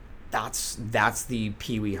like, that's the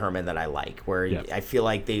Pee Wee Herman that I like. Where I feel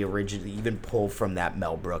like they originally even pulled from that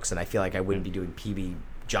Mel Brooks, and I feel like I wouldn't be doing Pee Wee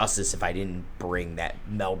justice if I didn't bring that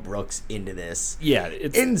Mel Brooks into this. Yeah,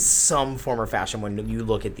 it's in some form or fashion when you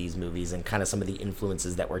look at these movies and kind of some of the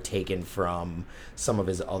influences that were taken from some of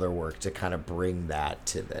his other work to kind of bring that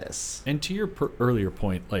to this. And to your earlier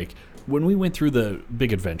point, like when we went through the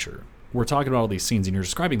Big Adventure, we're talking about all these scenes and you're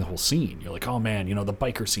describing the whole scene. You're like, oh man, the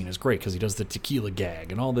biker scene is great because he does the tequila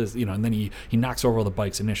gag and all this, and then he knocks over all the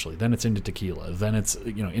bikes initially. Then it's into tequila. Then it's,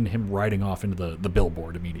 in him riding off into the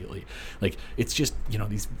billboard immediately. Like, it's just,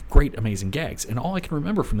 these great, amazing gags. And all I can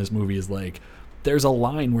remember from this movie is like, there's a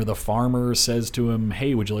line where the farmer says to him,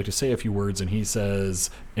 "Hey, would you like to say a few words?" And he says,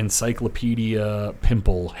 "Encyclopedia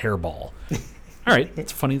pimple hairball." All right,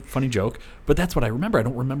 it's a funny joke, but that's what I remember. I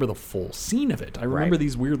don't remember the full scene of it. I remember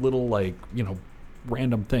these weird little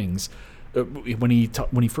random things. When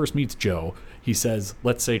he first meets Joe, he says,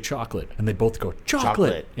 "Let's say chocolate," and they both go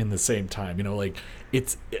chocolate in the same time.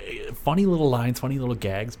 It's funny little lines, funny little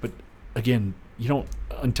gags, but again, you don't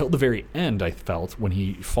until the very end. I felt when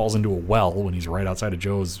he falls into a well when he's right outside of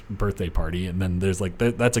Joe's birthday party, and then there's like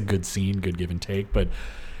that's a good scene, good give and take, but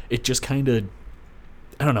it just kind of,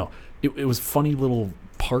 I don't know. It was funny little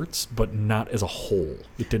parts, but not as a whole.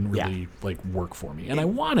 It didn't really work for me, and I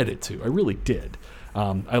wanted it to. I really did.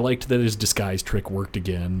 I liked that his disguise trick worked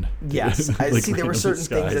again. Yes, I see. There were certain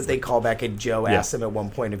things that they call back, and Joe asked him at one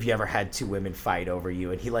point, "Have you ever had two women fight over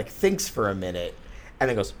you?" And he thinks for a minute, and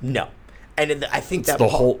then goes, "No." And I think that's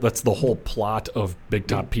the whole plot of Big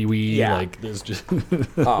Top Pee-wee. Yeah. There's just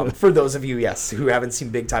for those of you, who haven't seen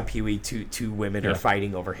Big Top Pee-wee, two women are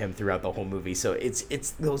fighting over him throughout the whole movie. So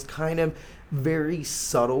it's those kind of very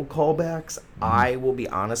subtle callbacks. I will be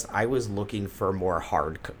honest, I was looking for more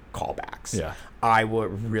hard callbacks. Yeah, I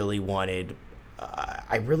really wanted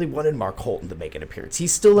Mark Holton to make an appearance.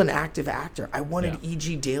 He's still an active actor. I wanted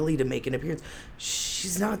E.G. Daily to make an appearance.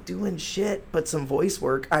 She's not doing shit but some voice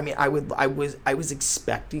work. I mean, I was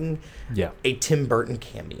expecting a Tim Burton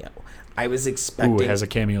cameo. I was expecting who has a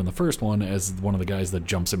cameo in the first one as one of the guys that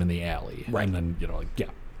jumps him in the alley. Right. And then,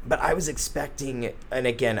 But I was expecting, and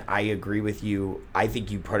again, I agree with you. I think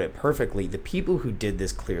you put it perfectly. The people who did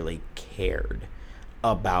this clearly cared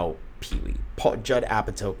about Pee-wee. Judd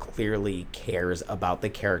Apatow clearly cares about the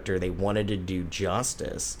character. They wanted to do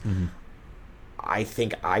justice. Mm-hmm. I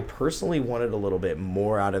think I personally wanted a little bit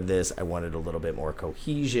more out of this. I wanted a little bit more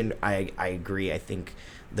cohesion. I agree. I think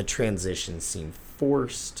the transition seemed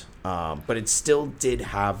forced, but it still did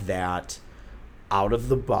have that out of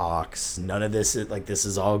the box. None of this is this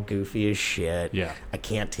is all goofy as shit. Yeah. I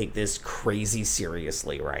can't take this crazy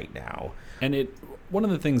seriously right now. And one of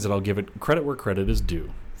the things that I'll give it credit where credit is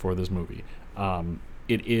due for this movie,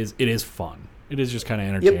 it is fun. It is just kind of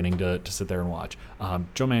entertaining to sit there and watch.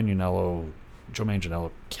 Joe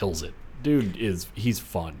Manganiello kills it. Dude he's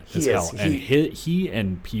fun as hell. And he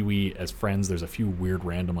and Pee-wee as friends. There's a few weird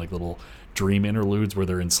random little dream interludes where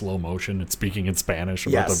they're in slow motion and speaking in Spanish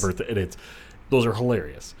about the birthday. Those are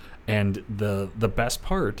hilarious. And the best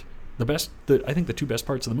part, I think the two best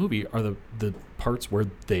parts of the movie are the parts where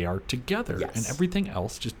they are together, and everything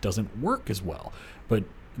else just doesn't work as well. But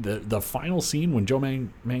the final scene when Joe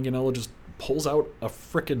Manganiello just pulls out a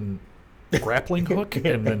frickin' grappling hook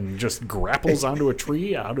and then just grapples onto a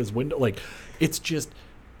tree out his window, it's just,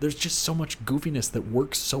 there's just so much goofiness that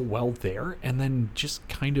works so well there, and then just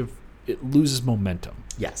kind of it loses momentum.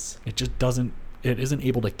 Yes, it just doesn't. It isn't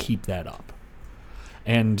able to keep that up.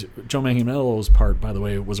 And Joe Manganiello's part, by the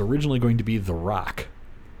way, was originally going to be The Rock.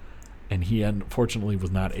 And he unfortunately was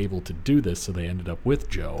not able to do this, so they ended up with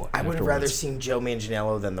Joe. I would have rather seen Joe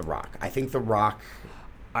Manganiello than The Rock. I think The Rock...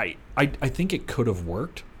 I think it could have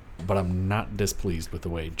worked, but I'm not displeased with the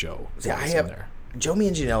way Joe was in there. Joe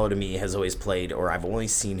Manganiello to me has always played, or I've only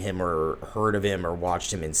seen him or heard of him or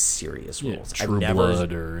watched him in serious roles. True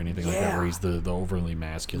Blood or anything like that, where he's the overly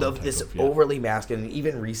masculine. Overly masculine.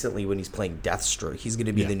 Even recently when he's playing Deathstroke, he's going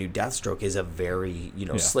to be the new Deathstroke, is a very,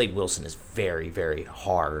 Slade Wilson is very, very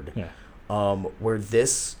hard. Yeah. Where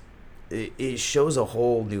this it shows a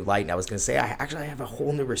whole new light. And I was going to say, I have a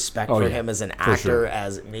whole new respect for him as an actor, sure.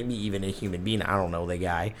 as maybe even a human being. I don't know the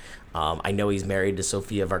guy. I know he's married to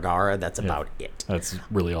Sofia Vergara. That's about it. That's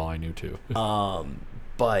really all I knew too.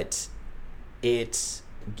 But I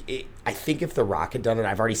think if The Rock had done it,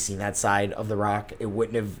 I've already seen that side of The Rock. It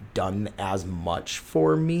wouldn't have done as much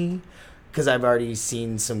for me because I've already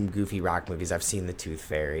seen some goofy Rock movies. I've seen The Tooth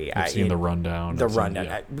Fairy. I've seen The Rundown.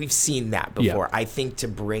 We've seen that before. Yeah. I think to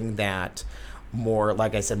bring that more,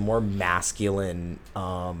 like I said, more masculine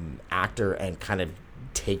actor and kind of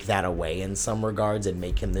take that away in some regards and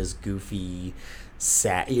make him this goofy,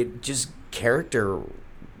 sad, just character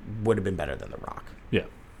would have been better than The Rock. Yeah.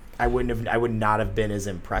 I would not have been as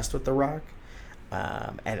impressed with The Rock.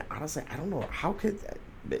 And honestly, I don't know how could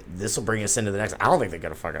this will bring us into the next. I don't think they're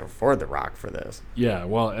gonna fucking afford The Rock for this. Yeah,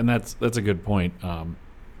 well, and that's a good point.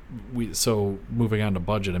 So moving on to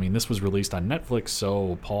budget, I mean, this was released on Netflix.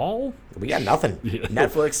 So Paul, we got nothing. Yeah.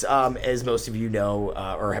 Netflix, as most of you know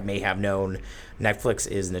or may have known, Netflix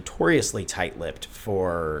is notoriously tight-lipped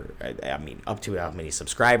for, I mean, up to how many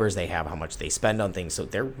subscribers they have, how much they spend on things. So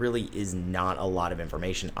there really is not a lot of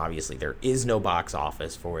information. Obviously, there is no box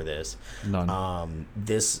office for this. None. No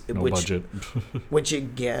budget. Which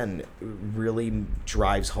again really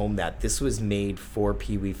drives home that this was made for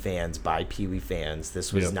Pee-wee fans by Pee-wee fans.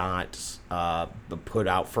 This was not put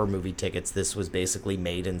out for movie tickets. This was basically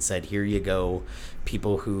made and said, here you go,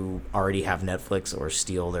 people who already have Netflix or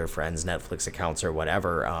steal their friends' Netflix accounts or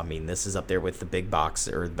whatever. I mean, this is up there with the big box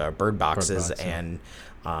or the Bird Boxes and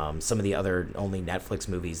some of the other only Netflix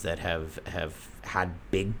movies that have had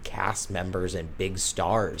big cast members and big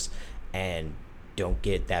stars and don't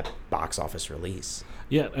get that box office release.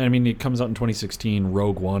 Yeah, I mean, it comes out in 2016.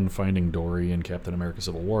 Rogue One, Finding Dory, and Captain America: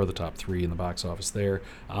 Civil War are the top three in the box office there.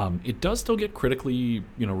 It does still get critically,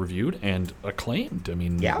 reviewed and acclaimed. I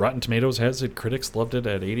mean, Rotten Tomatoes has it. Critics loved it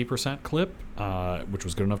at 80% clip, which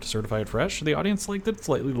was good enough to certify it fresh. The audience liked it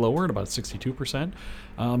slightly lower at about 62%,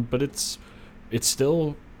 but it's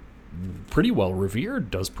still pretty well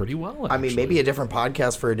revered. Does pretty well. Actually. I mean, maybe a different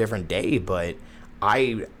podcast for a different day, but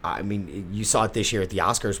I mean, you saw it this year at the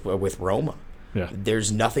Oscars with Roma. Yeah.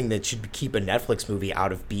 There's nothing that should keep a Netflix movie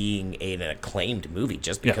out of being an acclaimed movie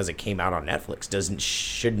just because it came out on Netflix.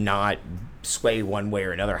 Should not sway one way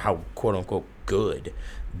or another how quote unquote good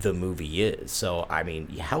the movie is. So I mean,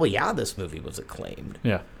 hell yeah, this movie was acclaimed.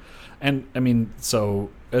 Yeah. And I mean,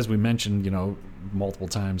 so as we mentioned, multiple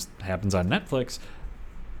times, happens on Netflix.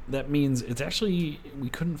 That means it's actually, we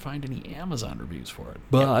couldn't find any Amazon reviews for it.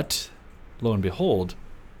 But lo and behold,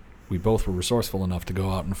 we both were resourceful enough to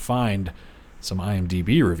go out and find some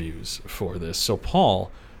IMDb reviews for this. So,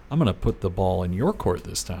 Paul, I'm going to put the ball in your court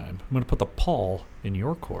this time. I'm going to put the Paul in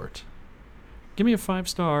your court. Give me a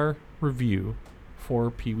 5-star review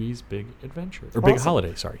for Pee-wee's Big Adventure. Or Big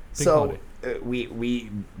Holiday, sorry. Big Holiday.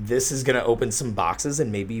 We this is going to open some boxes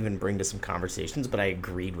and maybe even bring to some conversations, but I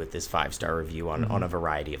agreed with this 5-star review on a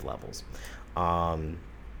variety of levels.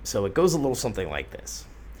 So it goes a little something like this.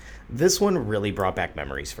 This one really brought back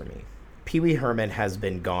memories for me. Pee-wee Herman has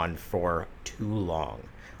been gone for too long.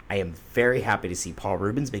 I am very happy to see Paul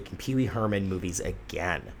Reubens making Pee-wee Herman movies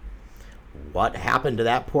again. What happened to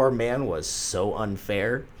that poor man was so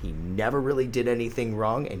unfair. He never really did anything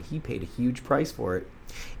wrong, and he paid a huge price for it.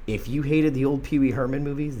 If you hated the old Pee-wee Herman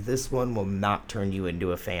movies, this one will not turn you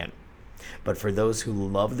into a fan. But for those who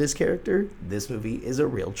love this character, this movie is a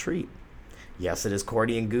real treat. Yes, it is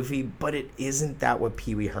corny and goofy, but it isn't that what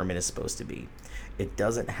Pee-wee Herman is supposed to be. It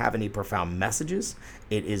doesn't have any profound messages.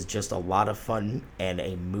 It is just a lot of fun and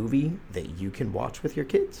a movie that you can watch with your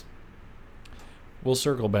kids. We'll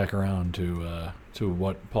circle back around to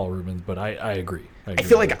what Paul Reubens, but I agree. I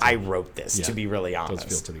feel like I wrote this, to be really honest. It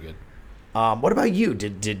does feel pretty good. What about you?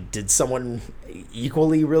 Did someone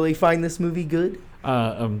equally really find this movie good?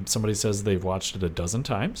 Somebody says they've watched it 12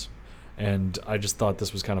 times. And I just thought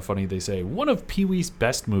this was kind of funny. They say, one of Pee-wee's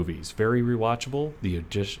best movies, very rewatchable. The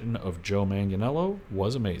addition of Joe Manganiello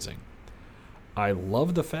was amazing. I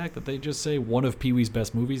love the fact that they just say one of Pee-wee's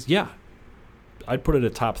best movies. Yeah, I'd put it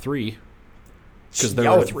at top 3. Because there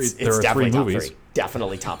are three movies. 3.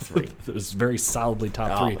 Definitely top 3. It's very solidly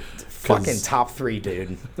top 3. Fucking top 3,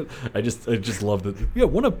 dude. I just love that. Yeah,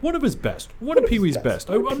 one of his best. One of Pee-wee's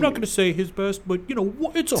best. I'm not going to say his best, but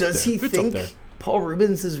it's up there. Does he think Paul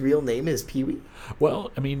Reubens' real name is Pee-wee?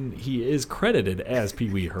 Well, I mean, he is credited as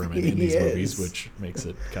Pee-wee Herman in these movies, which makes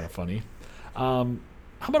it kind of funny.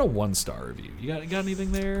 How about a 1-star review? You got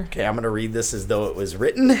anything there? Okay, I'm going to read this as though it was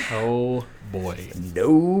written. Oh, boy.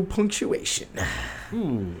 No punctuation.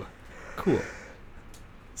 Ooh, cool.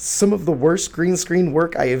 Some of the worst green screen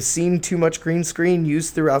work I have seen. Too much green screen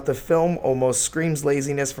used throughout the film almost screams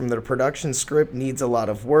laziness from the production. Script needs a lot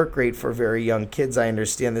of work. Great for very young kids. I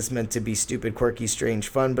understand this meant to be stupid, quirky, strange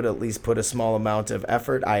fun, but at least put a small amount of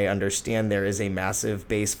effort. I understand there is a massive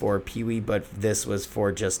base for Pee-wee, but this was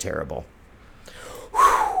for just terrible.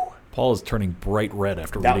 Paul is turning bright red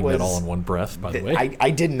after reading that all in one breath, by the way. I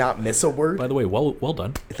did not miss a word. By the way, well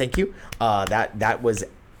done. Thank you. That was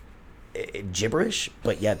gibberish,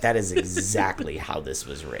 but yet that is exactly how this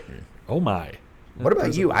was written. Oh my. What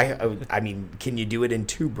about you? I mean, can you do it in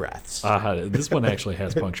 2 breaths? This one actually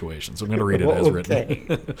has punctuation, so I'm going to read it as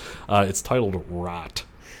written. It's titled Rot.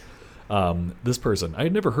 This person, I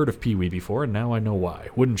had never heard of Pee-wee before, and now I know why.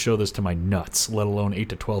 Wouldn't show this to my nuts, let alone 8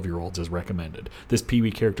 to 12-year-olds as recommended. This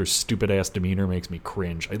Pee-wee character's stupid-ass demeanor makes me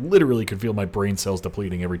cringe. I literally could feel my brain cells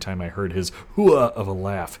depleting every time I heard his hooah of a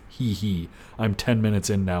laugh. Hee hee. I'm 10 minutes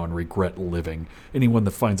in now and regret living. Anyone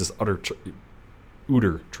that finds this utter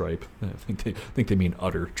tripe, I think they mean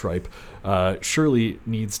utter tripe, surely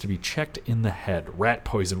needs to be checked in the head. Rat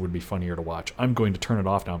poison would be funnier to watch. I'm going to turn it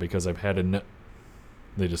off now because I've had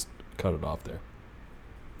They just cut it off there.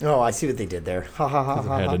 Oh, I see what they did there. Ha ha ha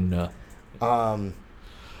ha.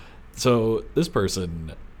 So this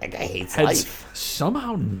person that guy hates had life.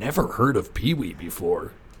 Somehow never heard of Pee-wee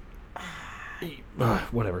before.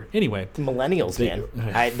 Whatever. Anyway, millennials, man.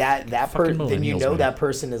 That person. Then you know that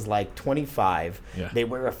person is like 25. Yeah. They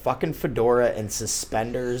wear a fucking fedora and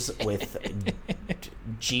suspenders with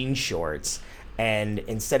jean shorts. And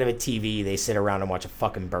instead of a TV, they sit around and watch a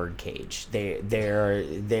fucking bird cage. They're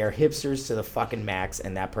hipsters to the fucking max,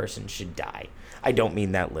 and that person should die. I don't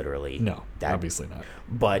mean that literally. No, obviously not.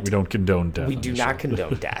 But we don't condone death. We do not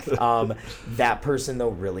condone death. That person though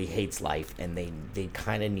really hates life, and they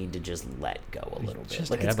kind of need to just let go a little bit. Just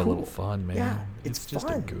like, have it's a cool. little fun, man. Yeah, it's just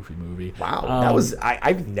fun. a goofy movie. Wow, that was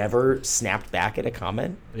I've never snapped back at a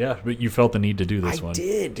comment. Yeah, but you felt the need to do this one. I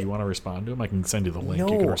did. Do you want to respond to him? I can send you the link.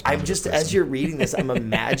 No, you can respond I'm just as you're reading this, I'm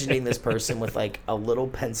imagining this person with like a little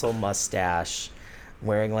pencil mustache,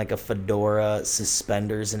 wearing like a fedora,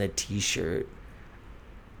 suspenders, and a t-shirt.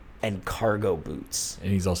 And cargo boots.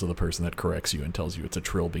 And he's also the person that corrects you and tells you it's a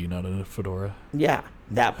trilby, not a fedora. Yeah,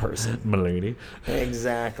 that person. Milady.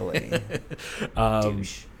 Exactly.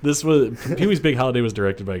 Douche. This was Pee-wee's Big Holiday was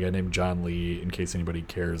directed by a guy named John Lee. In case anybody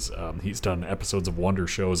cares, he's done episodes of Wonder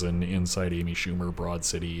Shows and Inside Amy Schumer, Broad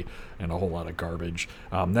City, and a whole lot of garbage.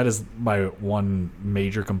 That is my one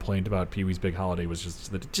major complaint about Pee-wee's Big Holiday was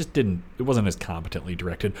just that it wasn't as competently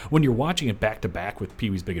directed. When you're watching it back to back with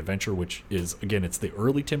Pee-wee's Big Adventure, which is again it's the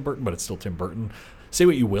early Tim Burton, but it's still Tim Burton. Say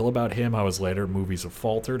what you will about him, how his later movies have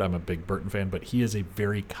faltered. I'm a big Burton fan, but he is a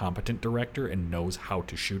very competent director and knows how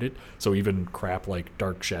to shoot it. So even crap like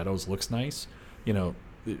Dark Shadows looks nice. You know,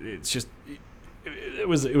 it's just it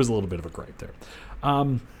was a little bit of a gripe there.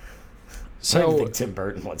 So I don't think Tim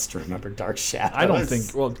Burton wants to remember Dark Shadows. I don't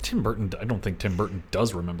think Tim Burton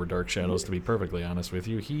does remember Dark Shadows. To be perfectly honest with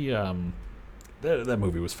you, he that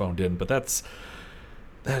movie was phoned in, but that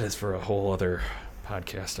is for a whole other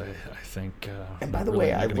podcast, I think. And by the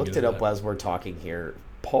way, I looked it up as we're talking here.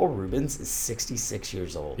 Paul Rubens is 66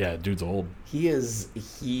 years old. Yeah, dude's old.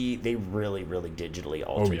 They really, really digitally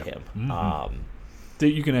altered him. Mm-hmm.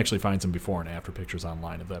 You can actually find some before and after pictures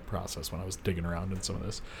online of that process when I was digging around in some of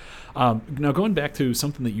this. Now, going back to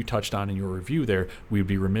something that you touched on in your review there, we would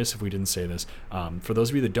be remiss if we didn't say this. For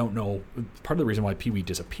those of you that don't know, part of the reason why Pee-wee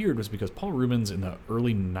disappeared was because Paul Rubens in the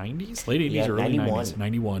early 90s, late 80s, early 90s,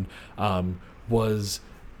 91, was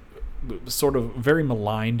sort of very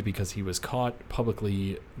maligned because he was caught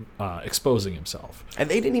publicly exposing himself. And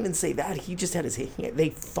they didn't even say that. He just had his hand. They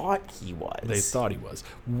thought he was.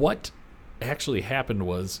 What actually happened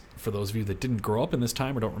was, for those of you that didn't grow up in this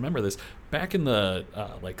time or don't remember this, back in the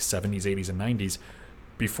like 70s, 80s, and 90s,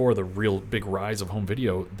 before the real big rise of home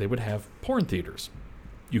video, they would have porn theaters.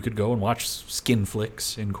 You could go and watch skin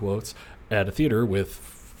flicks, in quotes, at a theater with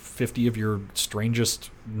 50 of your strangest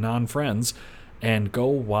non-friends and go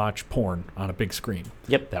watch porn on a big screen.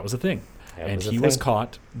 Yep. That was a thing. He was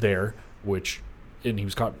caught there, and he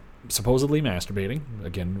was caught supposedly masturbating.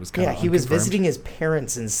 Again, it was kind of he was visiting his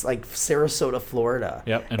parents in like Sarasota, Florida.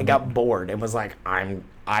 Yep. And got bored and was like,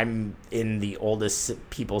 I'm in the oldest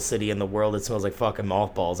people city in the world. It smells like fucking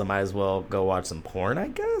mothballs. I might as well go watch some porn, I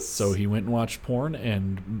guess. So he went and watched porn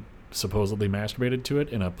and supposedly masturbated to it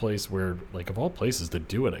in a place where, like, of all places to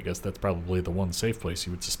do it, I guess that's probably the one safe place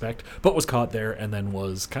you would suspect, but was caught there and then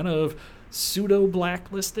was kind of pseudo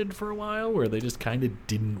blacklisted for a while, where they just kind of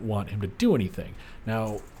didn't want him to do anything.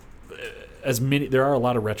 Now, there are a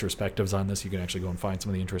lot of retrospectives on this. You can actually go and find some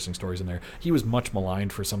of the interesting stories in there. He was much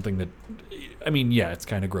maligned for something that, I mean, yeah, it's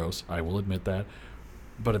kind of gross. I will admit that.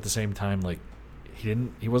 But at the same time, like,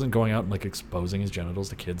 he wasn't going out and like exposing his genitals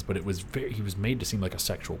to kids, but he was made to seem like a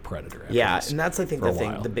sexual predator. Yeah, and that's I think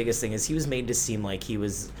the biggest thing is he was made to seem like he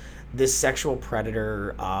was this sexual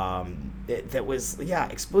predator that was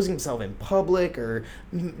exposing himself in public or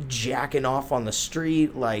jacking off on the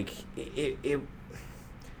street. Like it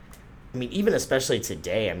I mean, even especially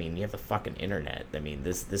today, I mean, you have the fucking internet. I mean,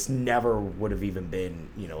 this never would have even been,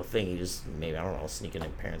 a thing. You just, maybe, I don't know, sneak in a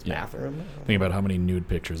parent's bathroom. Think about how many nude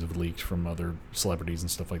pictures have leaked from other celebrities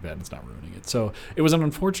and stuff like that, and it's not ruining it. So it was an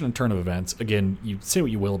unfortunate turn of events. Again, you say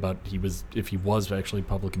what you will about if he was actually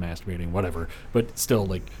public masturbating, whatever. But still,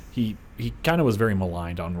 like, he kind of was very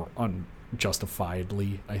maligned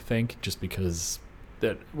unjustifiably, I think, just because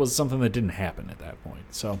that was something that didn't happen at that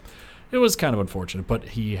point. So it was kind of unfortunate, but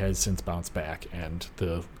he has since bounced back, and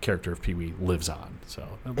the character of Pee-wee lives on. So,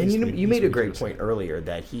 and you made a great point earlier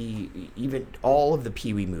that even all of the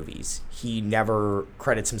Pee-wee movies, he never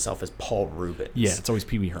credits himself as Paul Reubens. Yeah, it's always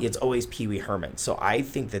Pee-wee Herman. It's always Pee-wee Herman. So I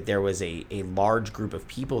think that there was a large group of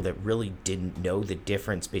people that really didn't know the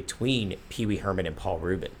difference between Pee-wee Herman and Paul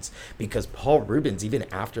Reubens, because Paul Reubens, even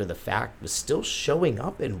after the fact, was still showing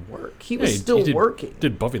up in work. He was still working.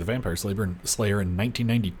 Did Buffy the Vampire Slayer in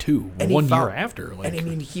 1992. And 1 year after. And I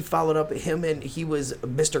mean, he followed up him, and he was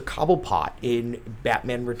Mr. Cobblepot in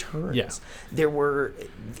Batman Returns. Yeah.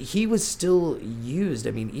 He was still used,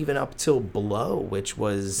 I mean, even up till Blow, which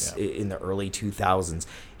was in the early 2000s.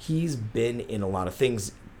 He's been in a lot of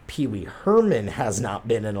things. Pee-wee Herman has not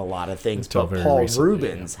been in a lot of things, but Paul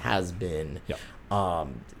Reubens has been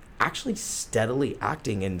actually steadily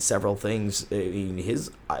acting in several things. I mean, his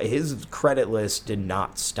credit list did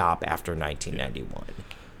not stop after 1991.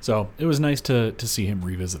 So it was nice to see him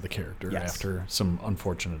revisit the character after some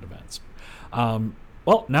unfortunate events.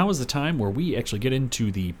 Well, now is the time where we actually get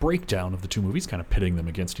into the breakdown of the two movies, kind of pitting them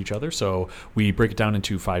against each other. So we break it down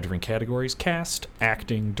into 5 different categories: cast,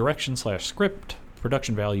 acting, direction/script,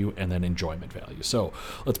 production value, and then enjoyment value. So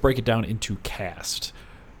let's break it down into cast.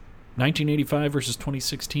 1985 versus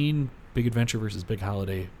 2016, Big Adventure versus Big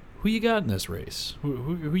Holiday. Who you got in this race?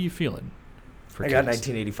 Who you feeling? I got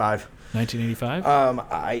 1985. 1985?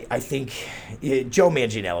 I think Joe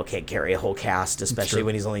Manganiello can't carry a whole cast, especially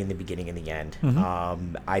when he's only in the beginning and the end.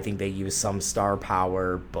 Mm-hmm. I think they use some star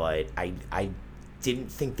power, but I didn't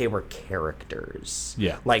think they were characters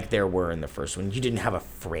like there were in the first one. You didn't have a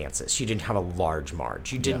Francis. You didn't have a Large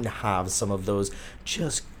Marge. You didn't have some of those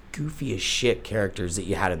just goofy as shit characters that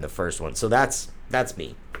you had in the first one. So that's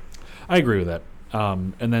me. I agree with that.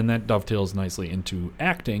 And then that dovetails nicely into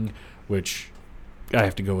acting, which I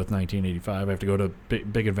have to go with 1985. I have to go to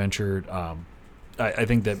Big Adventure. I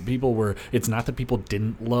think that it's not that people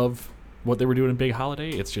didn't love what they were doing in Big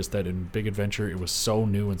Holiday. It's just that in Big Adventure, it was so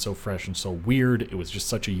new and so fresh and so weird. It was just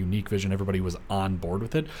such a unique vision. Everybody was on board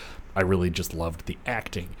with it. I really just loved the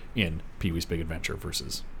acting in Pee-wee's Big Adventure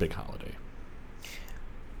versus Big Holiday.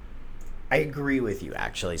 I agree with you,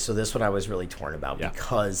 actually. So this one I was really torn about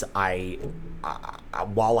because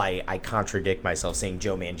while I contradict myself saying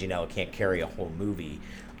Joe Manganiello can't carry a whole movie,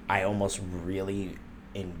 I almost really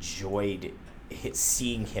enjoyed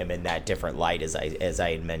seeing him in that different light as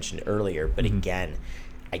I had mentioned earlier. But again,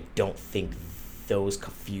 I don't think those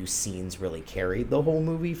few scenes really carried the whole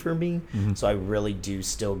movie for me. So I really do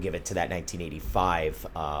still give it to that 1985.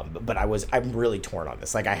 But I'm really torn on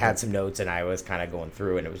this. Like, I had some notes and I was kind of going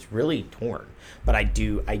through and it was really torn. But I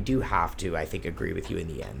do have to, I think, agree with you in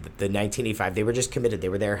the end. The 1985, they were just committed. They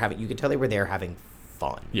were there you could tell they were there having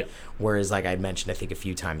fun. Yeah. Whereas, like I mentioned, I think a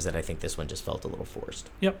few times that I think this one just felt a little forced.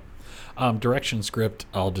 Yep. Direction, script,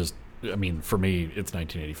 I mean, for me, it's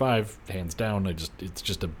 1985, hands down.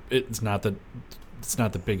 It's not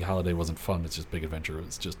that Big Holiday wasn't fun. It's just Big Adventure.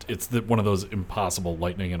 It's one of those impossible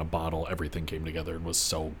lightning in a bottle. Everything came together and was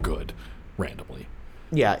so good, randomly.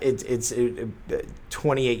 Yeah, it's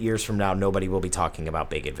 28 years from now, nobody will be talking about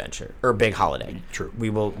Big Adventure or Big Holiday. True. We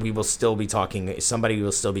will still be talking. Somebody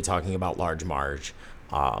will still be talking about Large Marge,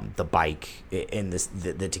 the bike, and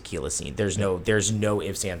the tequila scene. There's no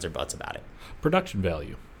ifs, ands, or buts about it. Production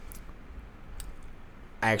value.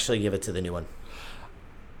 I actually give it to the new one.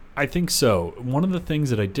 I think so. One of the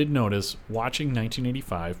things that I did notice watching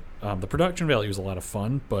 1985, the production value was a lot of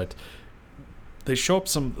fun, but they show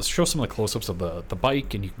some of the close-ups of the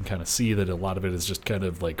bike, and you can kind of see that a lot of it is just kind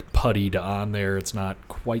of like puttied on there. It's not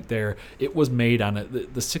quite there. It was made on the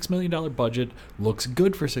 $6 million budget. Looks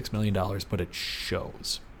good for $6 million, but it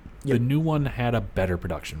shows. Yep. The new one had a better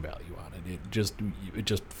production value on it. It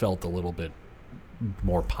just felt a little bit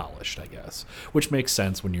more polished, I guess, which makes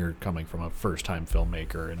sense when you're coming from a first-time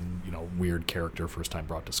filmmaker and weird character first time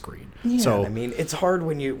brought to screen. Yeah, so I mean, it's hard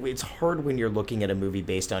when you're looking at a movie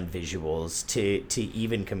based on visuals to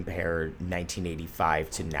even compare 1985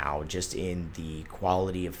 to now, just in the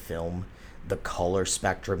quality of film, the color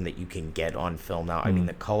spectrum that you can get on film now. I mean,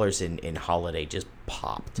 the colors in Holiday just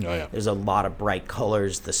popped. Oh, yeah. There's a lot of bright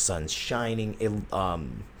colors. The sun's shining.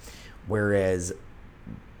 Whereas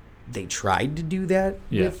they tried to do that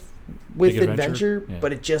with Adventure,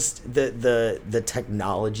 but it just the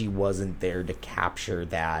technology wasn't there to capture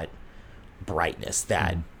that brightness,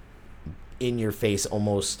 that in your face,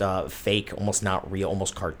 almost fake, almost not real,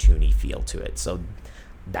 almost cartoony feel to it. So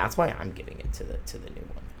that's why I'm giving it to the new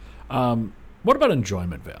one. What about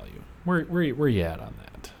enjoyment value? Where you at on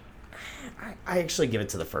that? I actually give it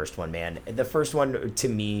to the first one, man. The first one to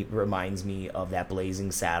me reminds me of that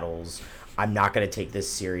Blazing Saddles. I'm not gonna take this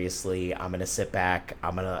seriously. I'm gonna sit back.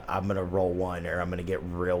 I'm gonna roll one, or I'm gonna get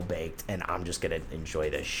real baked, and I'm just gonna enjoy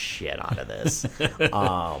the shit out of this.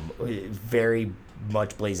 Very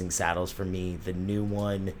much Blazing Saddles for me. The new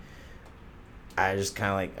one, I just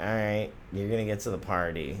kind of like, all right, you're gonna get to the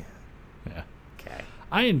party. Yeah. Okay.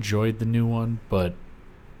 I enjoyed the new one, but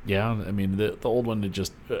yeah, I mean the old one, it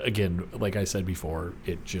just, again, like I said before,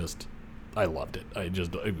 I loved it. I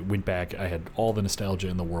went back. I had all the nostalgia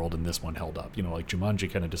in the world, and this one held up. Like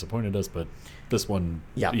Jumanji kind of disappointed us, but this one,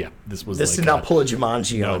 this did not pull a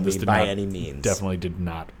Jumanji on me by any means. Definitely did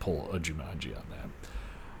not pull a Jumanji on that.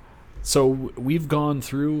 So we've gone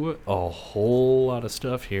through a whole lot of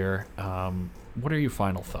stuff here. What are your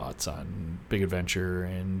final thoughts on Big Adventure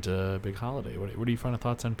and Big Holiday? What are your final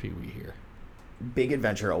thoughts on Pee-wee here? Big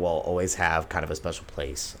Adventure will always have kind of a special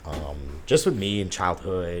place. Just with me in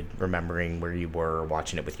childhood, remembering where you were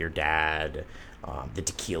watching it with your dad, the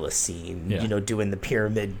tequila scene, doing the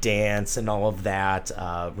pyramid dance and all of that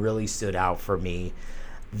really stood out for me.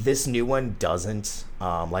 This new one doesn't.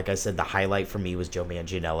 Like I said, the highlight for me was Joe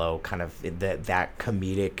Manganiello, kind of that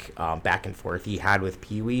comedic back and forth he had with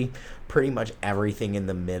Pee-wee. Pretty much everything in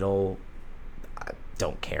the middle, I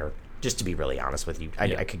don't care. Just to be really honest with you,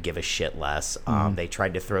 I could give a shit less. They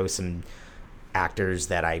tried to throw some actors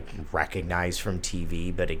that I recognize from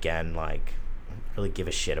TV, but again, like, I don't really give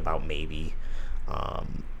a shit about maybe.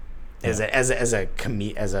 As a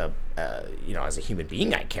human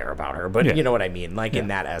being, I care about her, but you know what I mean. Like in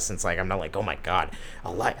that essence, like I'm not like, oh my god,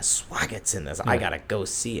 Elias Swaggett's in this. I gotta go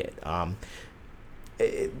see it.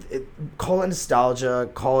 Call it nostalgia,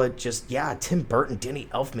 call it just Tim Burton, Danny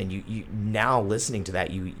Elfman. You now listening to that,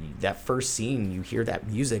 that first scene, you hear that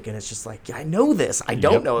music, and it's just like, I know this. I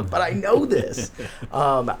don't know it, but I know this.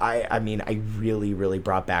 I mean, I really, really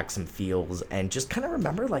brought back some feels, and just kind of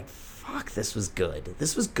remember, like, fuck, this was good.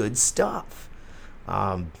 This was good stuff.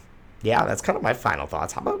 That's kind of my final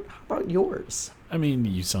thoughts. How about yours? I mean,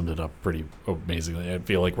 you summed it up pretty amazingly. I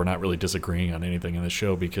feel like we're not really disagreeing on anything in the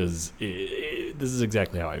show, because this is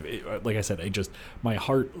exactly how like I said, my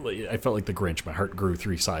heart, I felt like the Grinch. My heart grew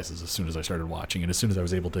 3 sizes as soon as I started watching, and as soon as I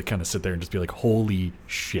was able to kind of sit there and just be like, holy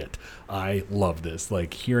shit, I love this.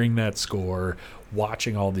 Like, hearing that score,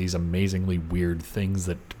 watching all these amazingly weird things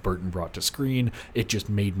that Burton brought to screen, it just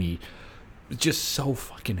made me just so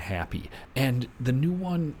fucking happy. And the new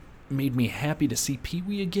one made me happy to see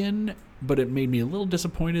Pee-wee again, but it made me a little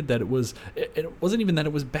disappointed that it wasn't even that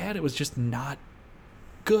it was bad, it was just not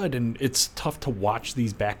good. And it's tough to watch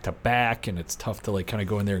these back to back, and it's tough to like kind of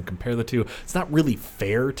go in there and compare the two. It's not really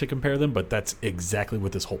fair to compare them, but that's exactly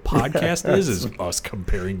what this whole podcast is us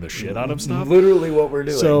comparing the shit out of stuff. Literally what we're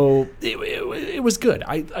doing. So it was good.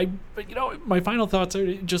 My final thoughts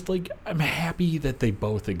are just like, I'm happy that they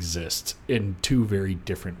both exist in 2 very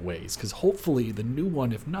different ways, because hopefully the new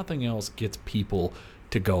one, if nothing else, gets people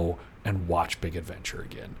to go and watch Big Adventure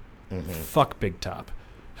again. Fuck Big Top.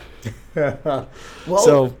 Well,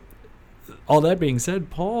 so, all that being said,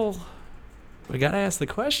 Paul, we gotta ask the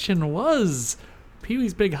question: was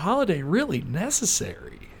Pee-wee's Big Holiday really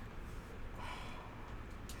necessary?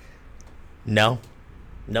 No,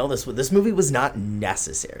 this movie was not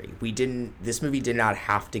necessary. This movie did not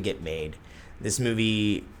have to get made. This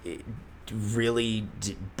movie really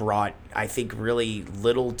brought, I think, really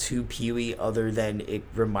little to Pee-wee, other than it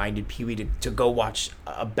reminded Pee-wee to go watch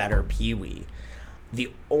a better Pee-wee. The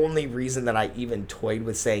only reason that I even toyed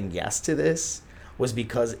with saying yes to this was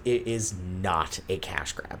because it is not a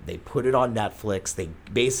cash grab. They put it on Netflix. They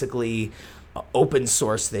basically open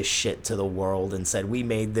source this shit to the world and said, we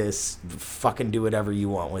made this, fucking do whatever you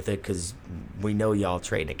want with it, because we know y'all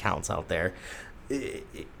trade accounts out there.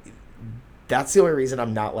 That's the only reason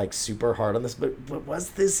I'm not like super hard on this, but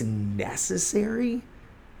was this necessary?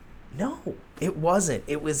 No, it wasn't.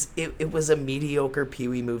 It was a mediocre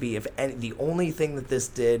Pee-wee movie. And the only thing that this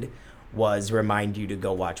did was remind you to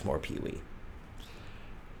go watch more Pee-wee.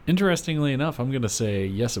 Interestingly enough, I'm going to say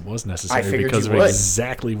yes, it was necessary because of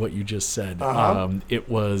exactly what you just said. It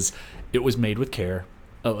was made with care.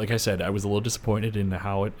 Like I said, I was a little disappointed in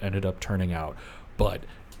how it ended up turning out, but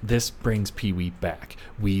this brings Pee-wee back.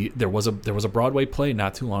 There was a Broadway play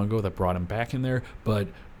not too long ago that brought him back in there, but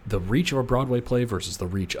the reach of a Broadway play versus the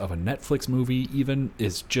reach of a Netflix movie even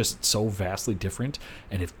is just so vastly different.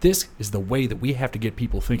 And if this is the way that we have to get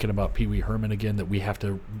people thinking about Pee Wee Herman again, that we have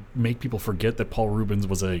to make people forget that Paul Reubens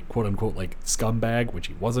was a quote-unquote like scumbag, which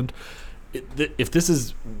he wasn't, if this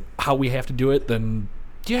is how we have to do it, then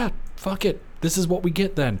yeah, fuck it. This is what we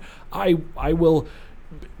get then. I will...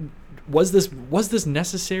 Was this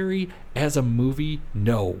necessary as a movie?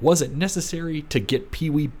 No. Was it necessary to get Pee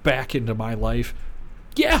Wee back into my life?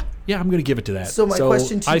 Yeah, I'm going to give it to that. So my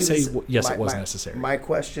question to you is... yes, it was necessary. My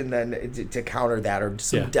question then, to counter that, or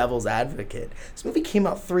some devil's advocate, this movie came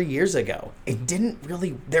out 3 years ago. It didn't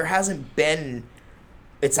really... There hasn't been...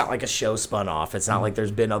 It's not like a show spun off. It's not like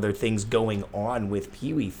there's been other things going on with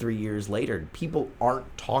Pee-wee 3 years later. People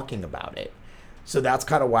aren't talking about it. So that's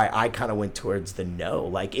kind of why I kind of went towards the no.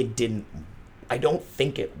 Like, it didn't... I don't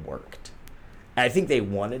think it worked. I think they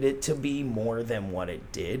wanted it to be more than what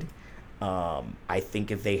it did. I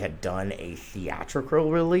think if they had done a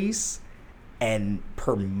theatrical release and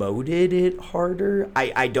promoted it harder,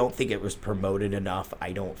 I don't think it was promoted enough.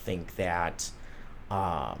 I don't think that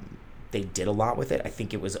they did a lot with it. I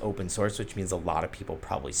think it was open source, which means a lot of people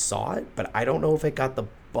probably saw it, but I don't know if it got the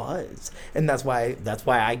buzz, and that's why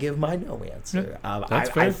I give my no answer. That's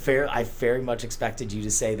fair. I very much expected you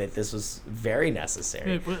to say that this was very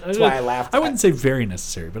necessary. That's why I laughed. I wouldn't say very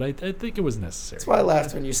necessary, but I think it was necessary. That's why I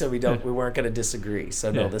laughed when you said we weren't going to disagree.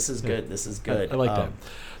 So no, this is good. This is good. I like that.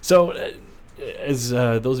 So. As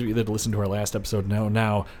those of you that listened to our last episode know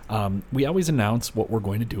now, we always announce what we're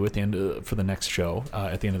going to do at the end for the next show,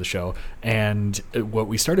 at the end of the show. And what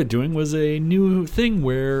we started doing was a new thing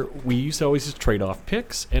where we used to always just trade off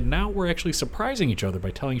picks, and now we're actually surprising each other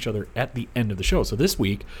by telling each other at the end of the show. So this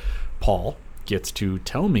week, Paul gets to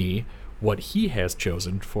tell me what he has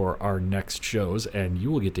chosen for our next shows, and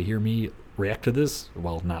you will get to hear me react to this,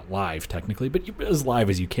 well, not live technically, but as live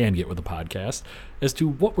as you can get with a podcast, as to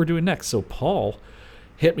what we're doing next. So Paul,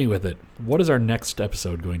 hit me with it. What is our next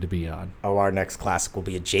episode going to be on? Our next classic will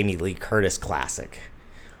be a Jamie Lee Curtis classic.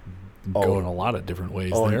 Going a lot of different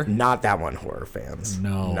ways there. Not that one, horror fans.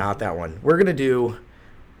 No. Not that one. We're gonna do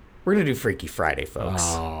Freaky Friday, folks.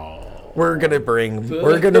 Oh. We're gonna bring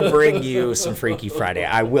you some Freaky Friday.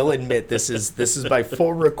 I will admit this is by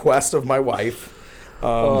full request of my wife.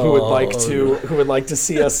 Who would like to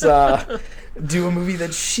see us do a movie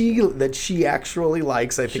that she actually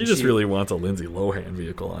likes. I think she just really wants a Lindsay Lohan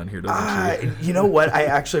vehicle on here, doesn't she? You know what? I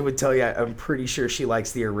actually would tell you, I'm pretty sure she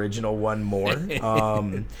likes the original one more.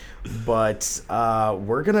 But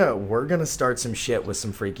we're gonna start some shit with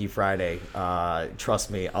some Freaky Friday. Trust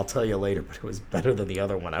me, I'll tell you later. But it was better than the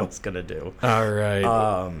other one I was gonna do. All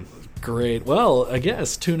right. Great. Well, I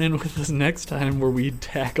guess tune in with us next time where we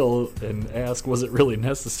tackle and ask, was it really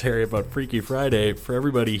necessary about Freaky Friday? For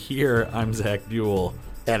everybody here, I'm Zach Buell.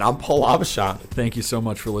 And I'm Paul Abishon. Thank you so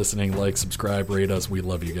much for listening. Like, subscribe, rate us. We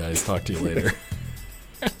love you guys. Talk to you later.